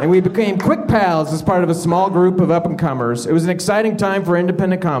 And we became quick pals as part of a small group of up-and-comers. It was an exciting time for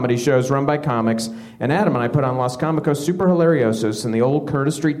independent comedy shows run by comics, and Adam and I put on Los Comicos Super Hilariosos in the old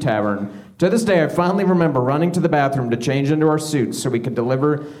Curtis Street Tavern. To this day, I fondly remember running to the bathroom to change into our suits so we could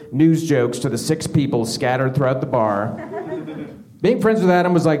deliver news jokes to the 6 people scattered throughout the bar. Being friends with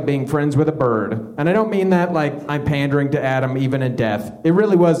Adam was like being friends with a bird. And I don't mean that like I'm pandering to Adam even in death. It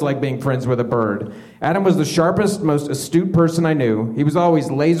really was like being friends with a bird. Adam was the sharpest, most astute person I knew. He was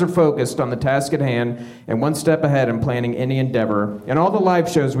always laser focused on the task at hand and one step ahead in planning any endeavor. In all the live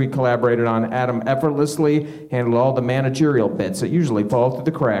shows we collaborated on, Adam effortlessly handled all the managerial bits that usually fall through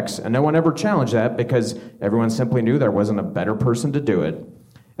the cracks, and no one ever challenged that because everyone simply knew there wasn't a better person to do it.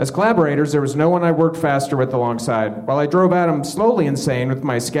 As collaborators, there was no one I worked faster with alongside. While I drove Adam slowly insane with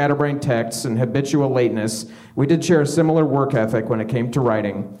my scatterbrained texts and habitual lateness, we did share a similar work ethic when it came to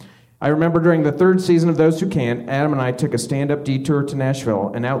writing. I remember during the 3rd season of Those Who Can't, Adam and I took a stand-up detour to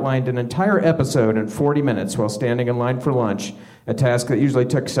Nashville and outlined an entire episode in 40 minutes while standing in line for lunch, a task that usually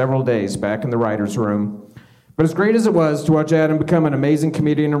took several days back in the writer's room. But as great as it was to watch Adam become an amazing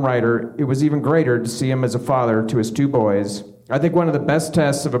comedian and writer, it was even greater to see him as a father to his 2 boys. I think one of the best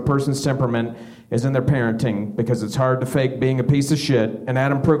tests of a person's temperament is in their parenting, because it's hard to fake being a piece of shit, and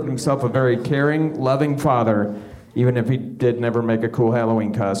Adam proved himself a very caring, loving father, even if he did never make a cool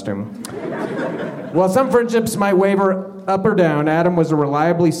Halloween costume. While some friendships might waver up or down, Adam was a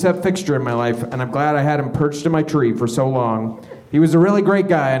reliably set fixture in my life, and I'm glad I had him perched in my tree for so long. He was a really great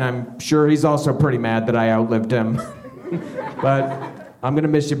guy, and I'm sure he's also pretty mad that I outlived him. But I'm going to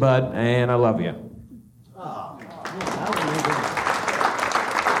miss you, bud, and I love you.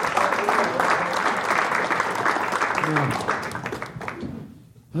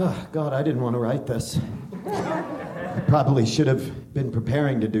 Oh, God, I didn't want to write this. Probably should have been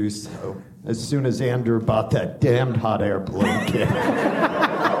preparing to do so as soon as Andrew bought that damned hot air balloon kit.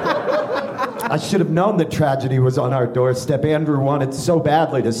 I should have known that tragedy was on our doorstep. Andrew wanted so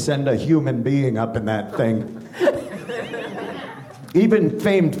badly to send a human being up in that thing. Even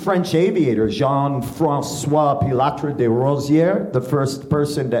famed French aviator Jean-François Pilatre de Rosière, the first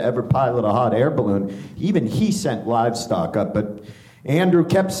person to ever pilot a hot air balloon, even he sent livestock up, but Andrew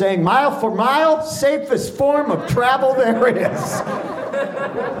kept saying, mile for mile, safest form of travel there is.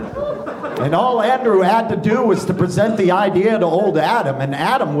 And all Andrew had to do was to present the idea to old Adam, and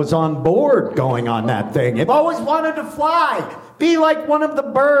Adam was on board going on that thing. I've always wanted to fly, be like one of the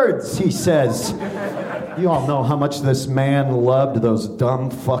birds, he says. You all know how much this man loved those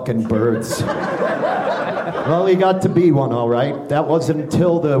dumb fucking birds. Well, he got to be one, all right. That wasn't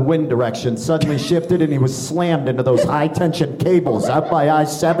until the wind direction suddenly shifted and he was slammed into those high-tension cables out by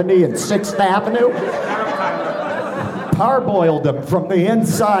I-70 and 6th Avenue. Parboiled him from the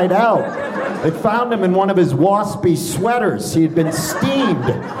inside out. They found him in one of his waspy sweaters. He had been steamed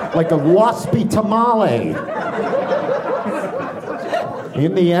like a waspy tamale.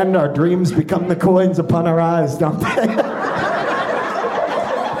 In the end, our dreams become the coins upon our eyes, don't they?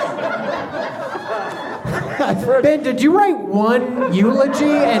 Ben, did you write one eulogy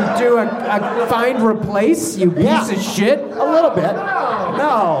and do a find replace, you piece of shit? A little bit.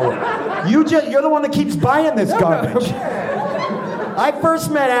 No. You're the one that keeps buying this garbage. I first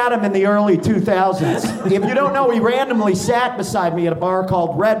met Adam in the early 2000s. If you don't know, he randomly sat beside me at a bar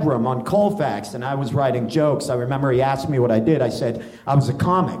called Red Room on Colfax, and I was writing jokes. I remember he asked me what I did. I said, I was a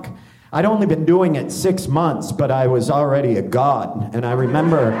comic. I'd only been doing it 6 months, but I was already a god. And I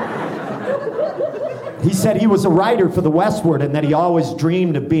remember he said he was a writer for the Westward and that he always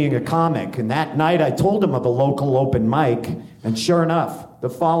dreamed of being a comic. And that night I told him of a local open mic, and sure enough, the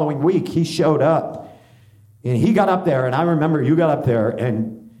following week he showed up. And he got up there, and I remember you got up there,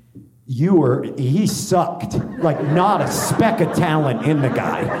 and he sucked. Like, not a speck of talent in the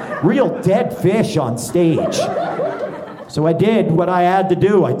guy. Real dead fish on stage. So I did what I had to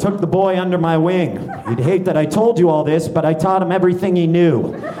do. I took the boy under my wing. He'd hate that I told you all this, but I taught him everything he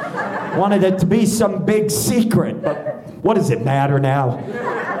knew. Wanted it to be some big secret, but what does it matter now?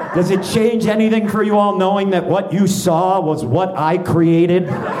 Does it change anything for you all knowing that what you saw was what I created?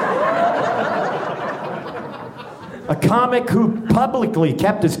 A comic who publicly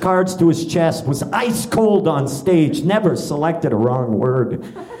kept his cards to his chest, was ice cold on stage, never selected a wrong word,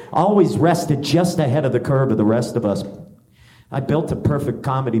 always rested just ahead of the curve of the rest of us. I built a perfect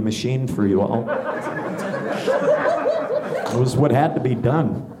comedy machine for you all. It was what had to be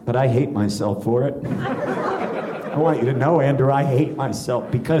done, but I hate myself for it. I want you to know, Andrew, I hate myself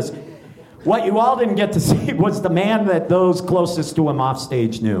because what you all didn't get to see was the man that those closest to him off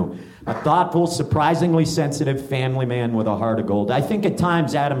stage knew. A thoughtful, surprisingly sensitive family man with a heart of gold. I think at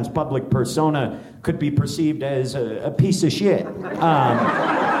times Adam's public persona could be perceived as a piece of shit.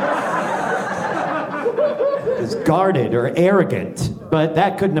 As guarded or arrogant. But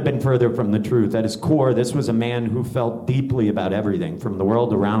that couldn't have been further from the truth. At his core, this was a man who felt deeply about everything, from the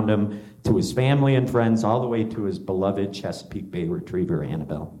world around him to his family and friends, all the way to his beloved Chesapeake Bay Retriever,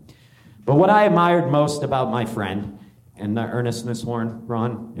 Annabelle. But what I admired most about my friend, and the earnestness horn,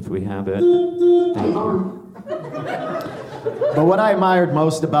 Ron, if we have it. Thank you. But what I admired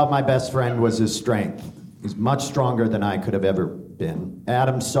most about my best friend was his strength. He's much stronger than I could have ever been.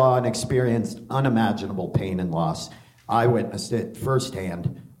 Adam saw and experienced unimaginable pain and loss. I witnessed it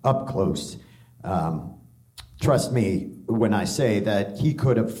firsthand, up close. Trust me when I say that he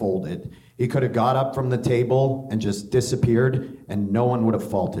could have folded. He could have got up from the table and just disappeared, and no one would have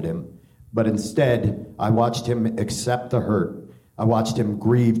faulted him. But instead, I watched him accept the hurt. I watched him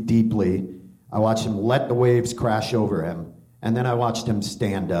grieve deeply. I watched him let the waves crash over him. And then I watched him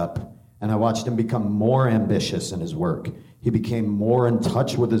stand up. And I watched him become more ambitious in his work. He became more in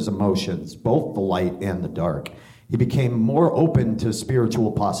touch with his emotions, both the light and the dark. He became more open to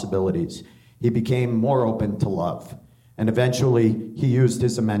spiritual possibilities. He became more open to love. And eventually, he used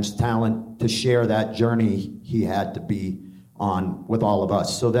his immense talent to share that journey he had to be on with all of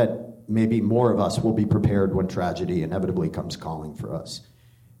us, so that maybe more of us will be prepared when tragedy inevitably comes calling for us.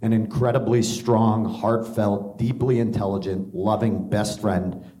 An incredibly strong, heartfelt, deeply intelligent, loving best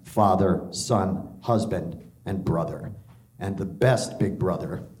friend, father, son, husband, and brother. And the best big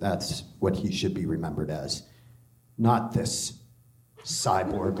brother, that's what he should be remembered as. Not this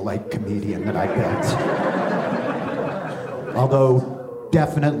cyborg-like comedian that I built. Although,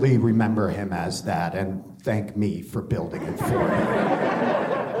 definitely remember him as that, and thank me for building it for him.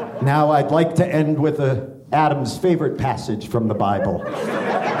 Now, I'd like to end with a Adam's favorite passage from the Bible.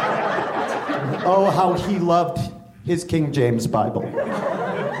 Oh, how he loved his King James Bible.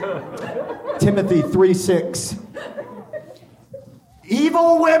 Timothy 3:6.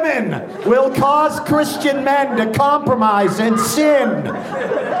 Evil women will cause Christian men to compromise and sin.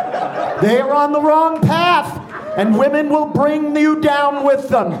 They are on the wrong path, and women will bring you down with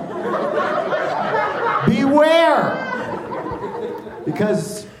them. Beware,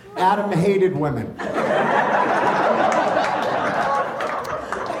 because Adam hated women.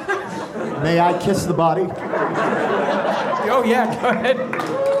 May I kiss the body? Oh, yeah, go ahead.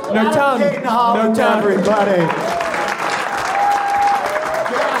 No tongue. No tongue. Everybody.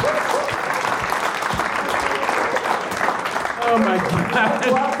 Oh, my God.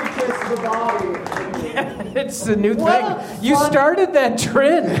 Love to kiss the body. It's a new What thing. a You fun- started that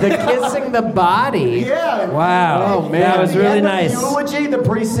trend, the kissing the body. Yeah. Wow. Oh, man. That was At the really end of nice. the eulogy, the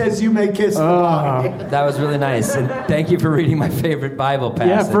priest says you may kiss the body. That was really nice. And thank you for reading my favorite Bible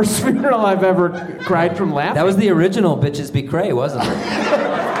passage. Yeah, first funeral I've ever cried from laughing. That was the original Bitches Be Cray, wasn't it?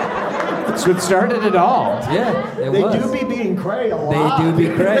 That's what started it all. Yeah, it They was. do be being cray a lot. They do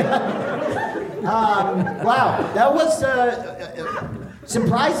be cray. Wow, that was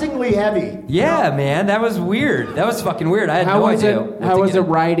surprisingly heavy. Yeah, man, that was weird. That was fucking weird. I had How no was idea. it? How was it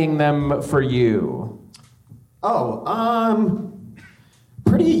writing them for you? Oh,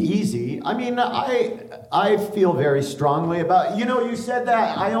 pretty easy. I mean, I feel very strongly about. You know, you said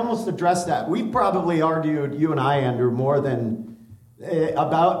that. I almost addressed that. We probably argued, you and I, Andrew, more than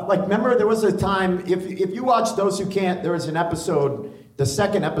about. Like, remember, there was a time. If you watch Those Who Can't, there was an episode, the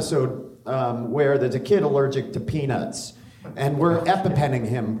second episode, where there's a kid allergic to peanuts. And we're EpiPenning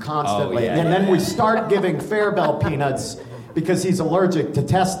him constantly. Oh, yeah, and yeah. then we start giving Fairbell peanuts because he's allergic to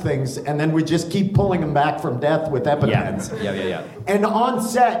test things. And then we just keep pulling him back from death with EpiPens. Yeah. And on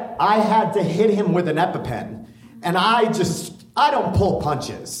set, I had to hit him with an EpiPen. And I don't pull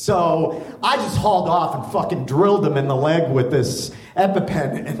punches. So I just hauled off and fucking drilled him in the leg with this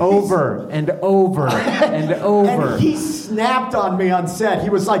EpiPen. And Over and over and over. and he snapped on me on set. He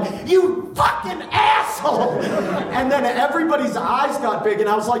was like, "You fucking asshole!" And then everybody's eyes got big, and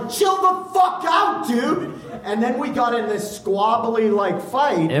I was like, "Chill the fuck out, dude!" And then we got in this squabbly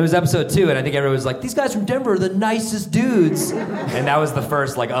fight. And it was episode 2, and I think everyone was like, "These guys from Denver are the nicest dudes." And that was the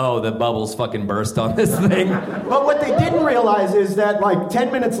first, the bubbles fucking burst on this thing. But what they didn't realize is that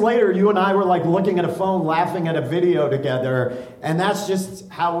 10 minutes later, you and I were looking at a phone, laughing at a video together, and that's just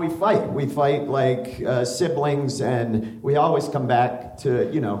how we fight. We fight like siblings, and we always come back to,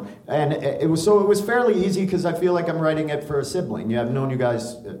 and it was fairly easy because I feel like I'm writing it for a sibling. I've known you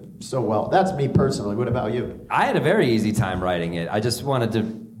guys so well. That's me personally. What about you? I had a very easy time writing it. I just wanted to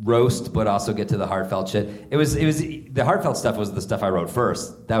roast, but also get to the heartfelt shit. It was the heartfelt stuff was the stuff I wrote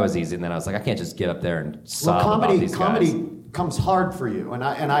first. That was easy, and then I was like, I can't just get up there and sob about these guys. Comedy comes hard for you, and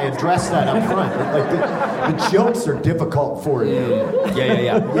I address that up front. The jokes are difficult for you.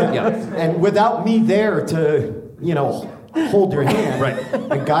 Yeah. And without me there to, hold your hand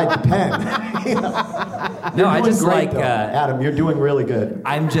and guide the pen. No, I just Great, like though. Adam, you're doing really good.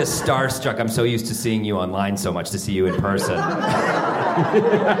 I'm just starstruck. I'm so used to seeing you online so much to see you in person.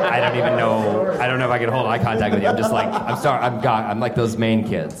 I don't even know. I don't know if I can hold eye contact with you. I'm just like, I'm sorry. I'm like those Maine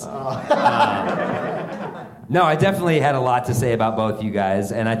kids. No, I definitely had a lot to say about both you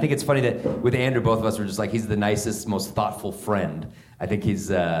guys, and I think it's funny that with Andrew, both of us were just like, he's the nicest, most thoughtful friend. I think he's.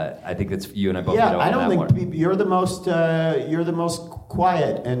 I think that's you and I both. Yeah, get over I don't that think you're the most. You're the most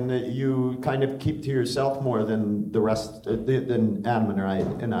quiet, and you kind of keep to yourself more than the rest. Than Adam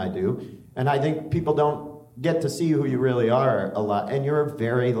and I do, and I think people don't get to see who you really are a lot. And you're a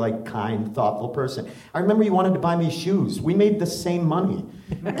very kind, thoughtful person. I remember you wanted to buy me shoes. We made the same money,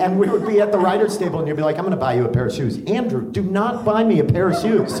 and we would be at the writers' table, and you'd be like, "I'm going to buy you a pair of shoes." Andrew, do not buy me a pair of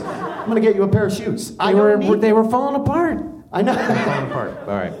shoes. I'm going to get you a pair of shoes. They were falling apart. I know. Falling apart. All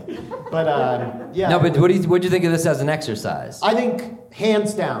right. But yeah. No, but what'd you think of this as an exercise? I think,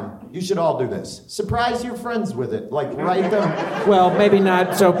 hands down, you should all do this. Surprise your friends with it. Write them. Well, maybe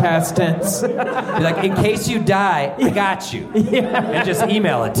not so past tense. Be like, in case you die, I got you. And just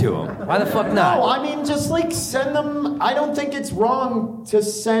email it to them. Why the fuck not? No, I mean, just send them. I don't think it's wrong to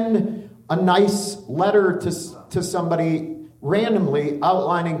send a nice letter to somebody randomly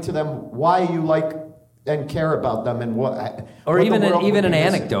outlining to them why you like and care about them and what. Or what even the world an would be missing.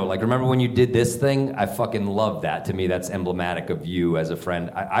 anecdote. Remember when you did this thing? I fucking love that. To me, that's emblematic of you as a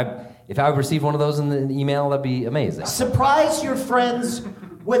friend. If I received one of those in the email, that'd be amazing. Surprise your friends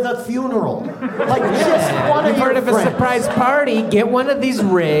with a funeral. Like just one of You've heard your of a friends. surprise party? Get one of these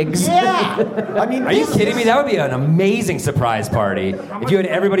rigs. Yeah. I mean, Are you kidding me? That would be an amazing surprise party. If you had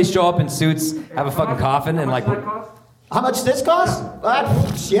everybody show up in suits, have a fucking coffin, and like... How much this cost?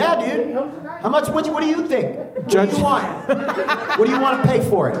 Yeah, dude. How much? What do you think? What do you want? What do you want to pay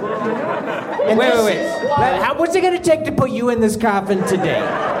for it? And Wait. this is why- What's it going to take to put you in this coffin today?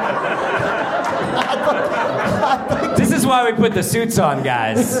 This is why we put the suits on,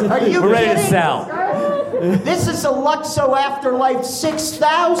 guys. Are you We're ready to kidding? sell. This is a Luxo Afterlife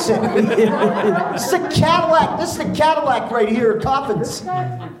 6000. It's a Cadillac. This is the Cadillac right here, coffins.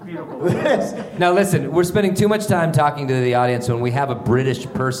 Now listen, we're spending too much time talking to the audience when we have a British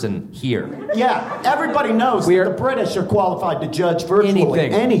person here. Yeah, everybody knows that the British are qualified to judge virtually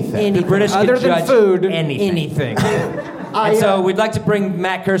anything. The British Other can than judge food, anything. I, And so we'd like to bring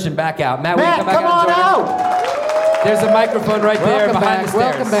Matt Kirshen back out. Matt, will you Matt, come back come on and join us? out. There's a microphone right there Welcome behind back, the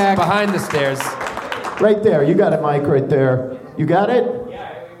stairs. welcome back. Behind the stairs. Right there. You got a mic right there. You got it? Yeah,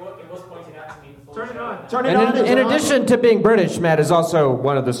 it was pointed out to me before. Turn it And on. in addition to being British, Matt is also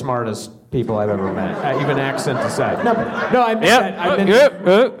one of the smartest people I've ever met. Even accent aside. No, I meant that. I meant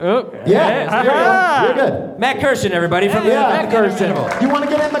Yeah, you're good. Matt Kirshen, everybody, from the Yeah, Matt Kirshen. You want to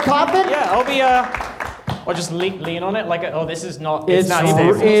get in the coffin? Yeah, I'll be Or just lean on it like, this is not. It's not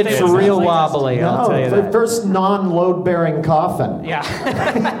real stable. It's not real like this. wobbly. I'll tell you the that. first non-load-bearing coffin. Yeah.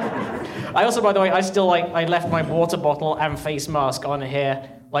 I also, by the way, I left my water bottle and face mask on here,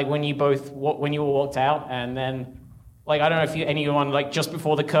 like when you walked out, and then, like, I don't know if anyone, like, just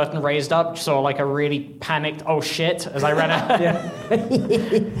before the curtain raised up, saw, like, a really panicked, oh shit, as I ran out.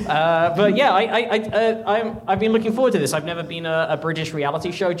 But yeah, I've been looking forward to this. I've never been a British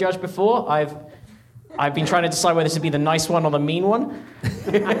reality show judge before. I've been trying to decide whether to be the nice one or the mean one.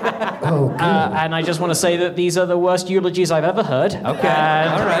 And I just want to say that these are the worst eulogies I've ever heard. Okay,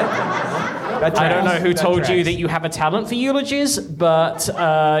 And all right. I don't know who told you that you have a talent for eulogies, but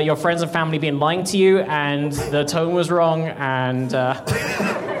your friends and family been lying to you, and the tone was wrong, and...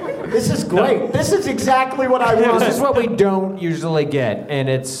 This is great. This is exactly what I wanted. This is what we don't usually get, and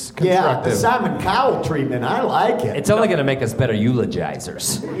it's Yeah, constructive. the Simon Cowell treatment. I like it. It's only going to make us better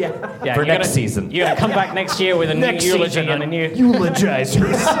eulogizers. Yeah, For you're next gonna- season. You're going to come back next year with a new eulogy and a new...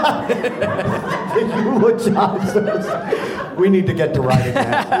 Eulogizers. Eulogizers. We need to get to writing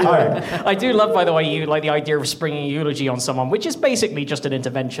that. All right. I do love, by the way, you like the idea of springing a eulogy on someone, which is basically just an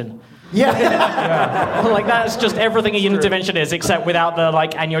intervention. Yeah. Like, that's just everything an intervention is, except without the,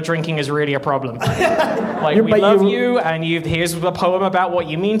 like, and your drinking is really a problem. Like, we love you, and here's a poem about what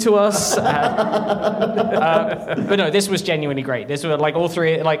you mean to us. But no, this was genuinely great. This was, like,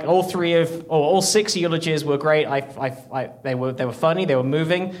 all six eulogies were great. They were funny, they were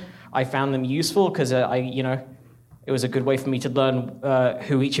moving. I found them useful, because it was a good way for me to learn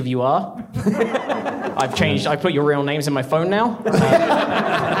who each of you are. I put your real names in my phone now.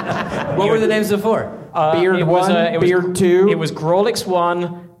 What were the names before? Beard 1, Beard 2. It was Grawlix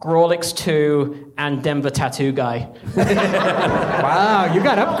 1, Grawlix 2, and Denver Tattoo Guy. Wow, you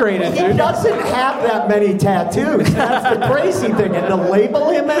got upgraded, He dude. doesn't have that many tattoos. That's the crazy thing. And to label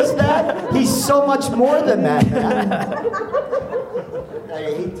him as that, he's so much more than that, man. I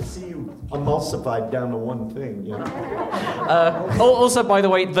hate to see you emulsified down to one thing, you know? Also, by the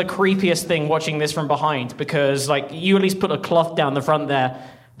way, the creepiest thing watching this from behind, because like you at least put a cloth down the front there,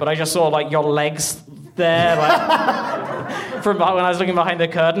 but I just saw like your legs there, like from when I was looking behind the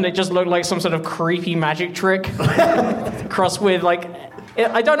curtain, it just looked like some sort of creepy magic trick, crossed with like.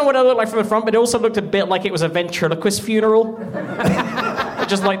 I don't know what it looked like from the front, but it also looked a bit like it was a ventriloquist funeral.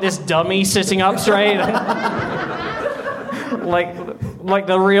 Just like this dummy sitting up straight. like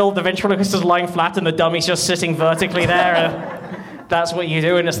the ventriloquist is lying flat and the dummy's just sitting vertically there. And that's what you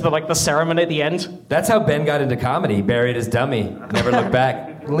do, and it's the ceremony at the end. That's how Ben got into comedy. He buried his dummy. Never looked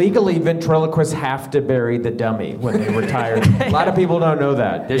back. Legally, ventriloquists have to bury the dummy when they retire. A lot of people don't know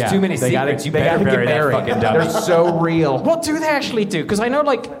that. There's too many secrets. You better gotta bury get that buried. fucking dummy. They're so real. What do they actually do? Because I know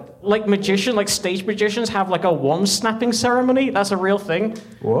like stage magicians have like a wand snapping ceremony. That's a real thing.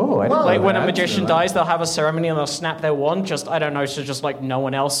 Whoa! I didn't Like know when a that. magician dies, they'll have a ceremony and they'll snap their wand. So just like no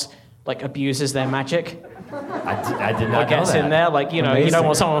one else like abuses their magic. I did not know Gets that. in there, like you Amazing. don't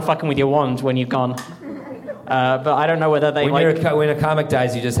want someone fucking with your wand when you've gone. But I don't know whether they When, like. when a comic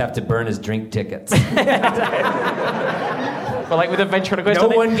dies, you just have to burn his drink tickets. But like with a ventriloquist, No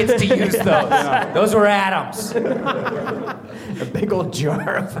one gets to use those. Those were Adams. A big old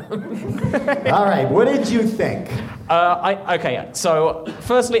jar of them. All right, what did you think? Okay. So,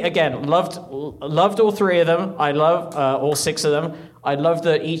 firstly, again, loved all three of them. I love all six of them. I love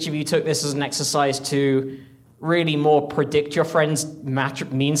that each of you took this as an exercise to really more predict your friend's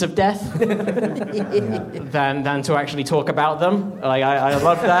means of death than to actually talk about them. Like I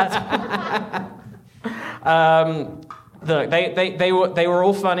love that. They were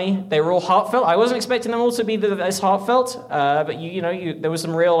all funny. They were all heartfelt. I wasn't expecting them all to be as heartfelt, but there was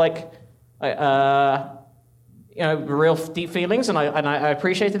some real real deep feelings, and I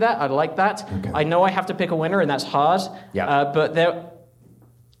appreciated that. I liked that. Okay. I know I have to pick a winner, and that's hard. Yeah. But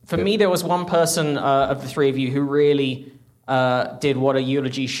for me, there was one person of the three of you who really did what a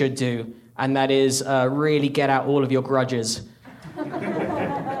eulogy should do, and that is really get out all of your grudges.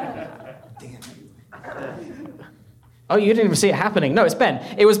 Oh, you didn't even see it happening. No, it's Ben.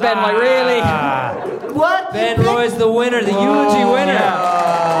 It was Ben, really. What? Ben Roy's the winner, the eulogy winner.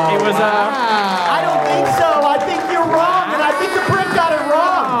 Yeah. It was. I don't think so. I think you're wrong, and I think the Brit got it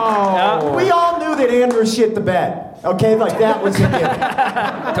wrong. Yeah. We all knew that Andrew shit the bed. Okay, like that was a given.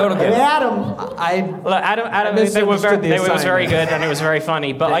 Total given. And Adam, they were very good, and it was very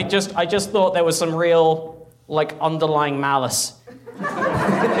funny. But I just thought there was some real underlying malice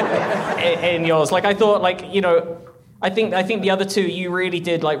in yours. I thought I think the other two, you really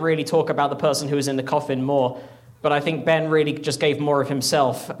did really talk about the person who was in the coffin more, but I think Ben really just gave more of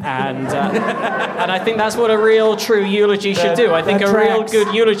himself, and I think that's what a real true eulogy should do. I think real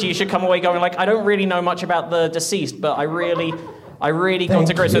good eulogy should come away going I don't really know much about the deceased, but I really got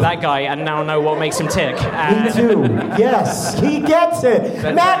to grips with that guy, and now know what makes him tick. Me too. Yes, he gets it.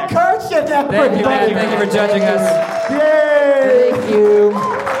 Matt Kirshen, everybody. Thank you for judging us. Yay! Thank you.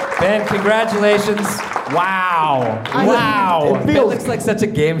 Ben, congratulations. Wow. It Ben looks like such a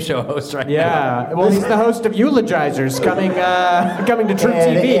game show host right now. Yeah. Well, he's the host of Eulogizers coming to True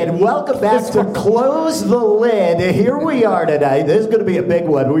TV. And welcome back to Close the Lid. Here we are tonight. This is going to be a big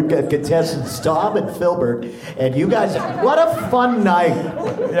one. We've got contestants Tom and Filbert. And you guys, what a fun night.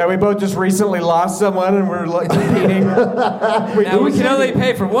 Yeah, we both just recently lost someone and we're competing. We can only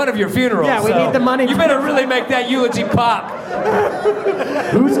pay for one of your funerals. Yeah, we need the money. You better really make that eulogy pop.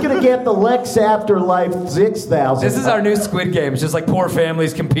 Who's going to get the Lex Afterlife 6,000? This is our new Squid Game. It's just poor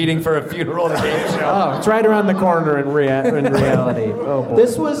families competing for a funeral in a game show. Oh, it's right around the corner in reality. Oh, boy.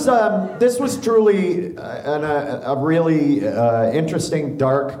 This was truly a really interesting,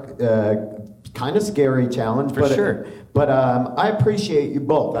 dark, kind of scary challenge. For sure. But I appreciate you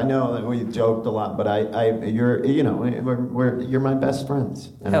both. I know that we joked a lot, but you're my best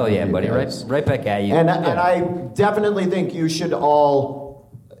friends. Hell yeah, buddy! Right back at you. And I definitely think you should all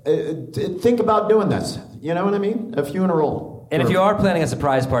think about doing this. You know what I mean? A funeral. And if you are planning a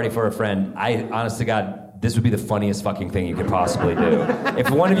surprise party for a friend, I honest to God, this would be the funniest fucking thing you could possibly do. If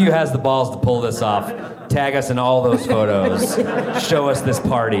one of you has the balls to pull this off, tag us in all those photos. Show us this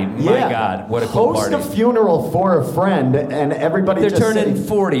party. My God, what a cool party. Host a funeral for a friend, and everybody They're turning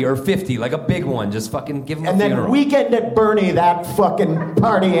 40 or 50, like a big one. Just fucking give them a funeral. And then Weekend at Bernie that fucking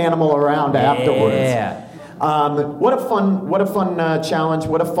party animal around afterwards. Yeah. What a fun challenge.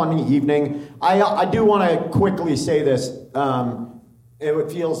 What a fun evening. I do want to quickly say this.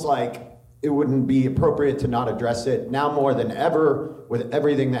 It feels like it wouldn't be appropriate to not address it now more than ever with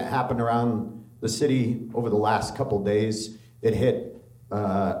everything that happened around the city over the last couple days. It hit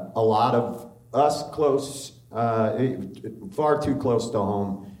a lot of us close, far too close to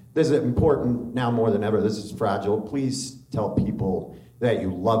home. This is important now more than ever. This is fragile. Please tell people that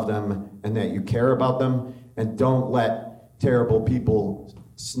you love them and that you care about them, and don't let terrible people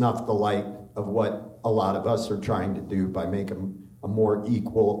snuff the light of what a lot of us are trying to do by making a more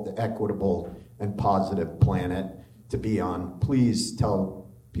equal, equitable, and positive planet to be on. Please tell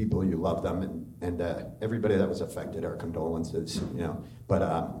people you love them, and everybody that was affected, our condolences.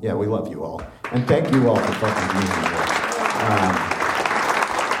 But we love you all, and thank you all for fucking being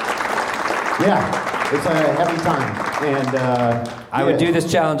here. It's a heavy time, and I would do this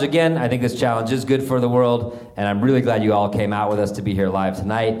challenge again. I think this challenge is good for the world, and I'm really glad you all came out with us to be here live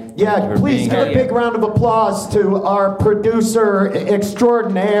tonight. Yeah, please give a big round of applause to our producer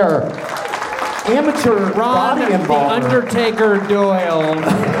extraordinaire, amateur body the involver, Undertaker Doyle.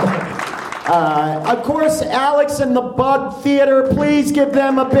 Of course, Alex and the Bug Theater. Please give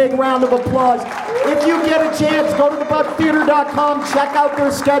them a big round of applause. If you get a chance, go to thebugtheater.com, check out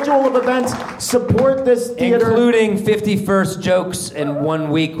their schedule of events, support this theater. Including 51st Jokes in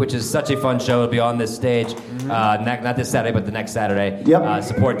 1 week, which is such a fun show. It'll be on this stage, not this Saturday, but the next Saturday. Yep.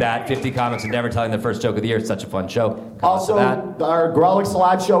 Support that. 50 comics and never telling their first joke of the year. It's such a fun show. Also, our Grolix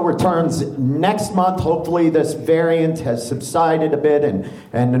Live show returns next month. Hopefully this variant has subsided a bit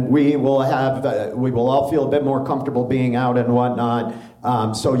and we will all feel a bit more comfortable being out and whatnot.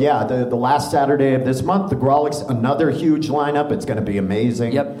 The last Saturday of this month, the Grolix, another huge lineup. It's going to be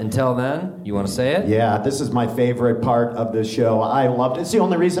amazing. Yep. Until then, you want to say it? Yeah, this is my favorite part of the show. I loved it. It's the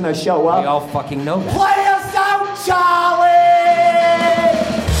only reason I show up. We all fucking know that. Play us out, Charlie!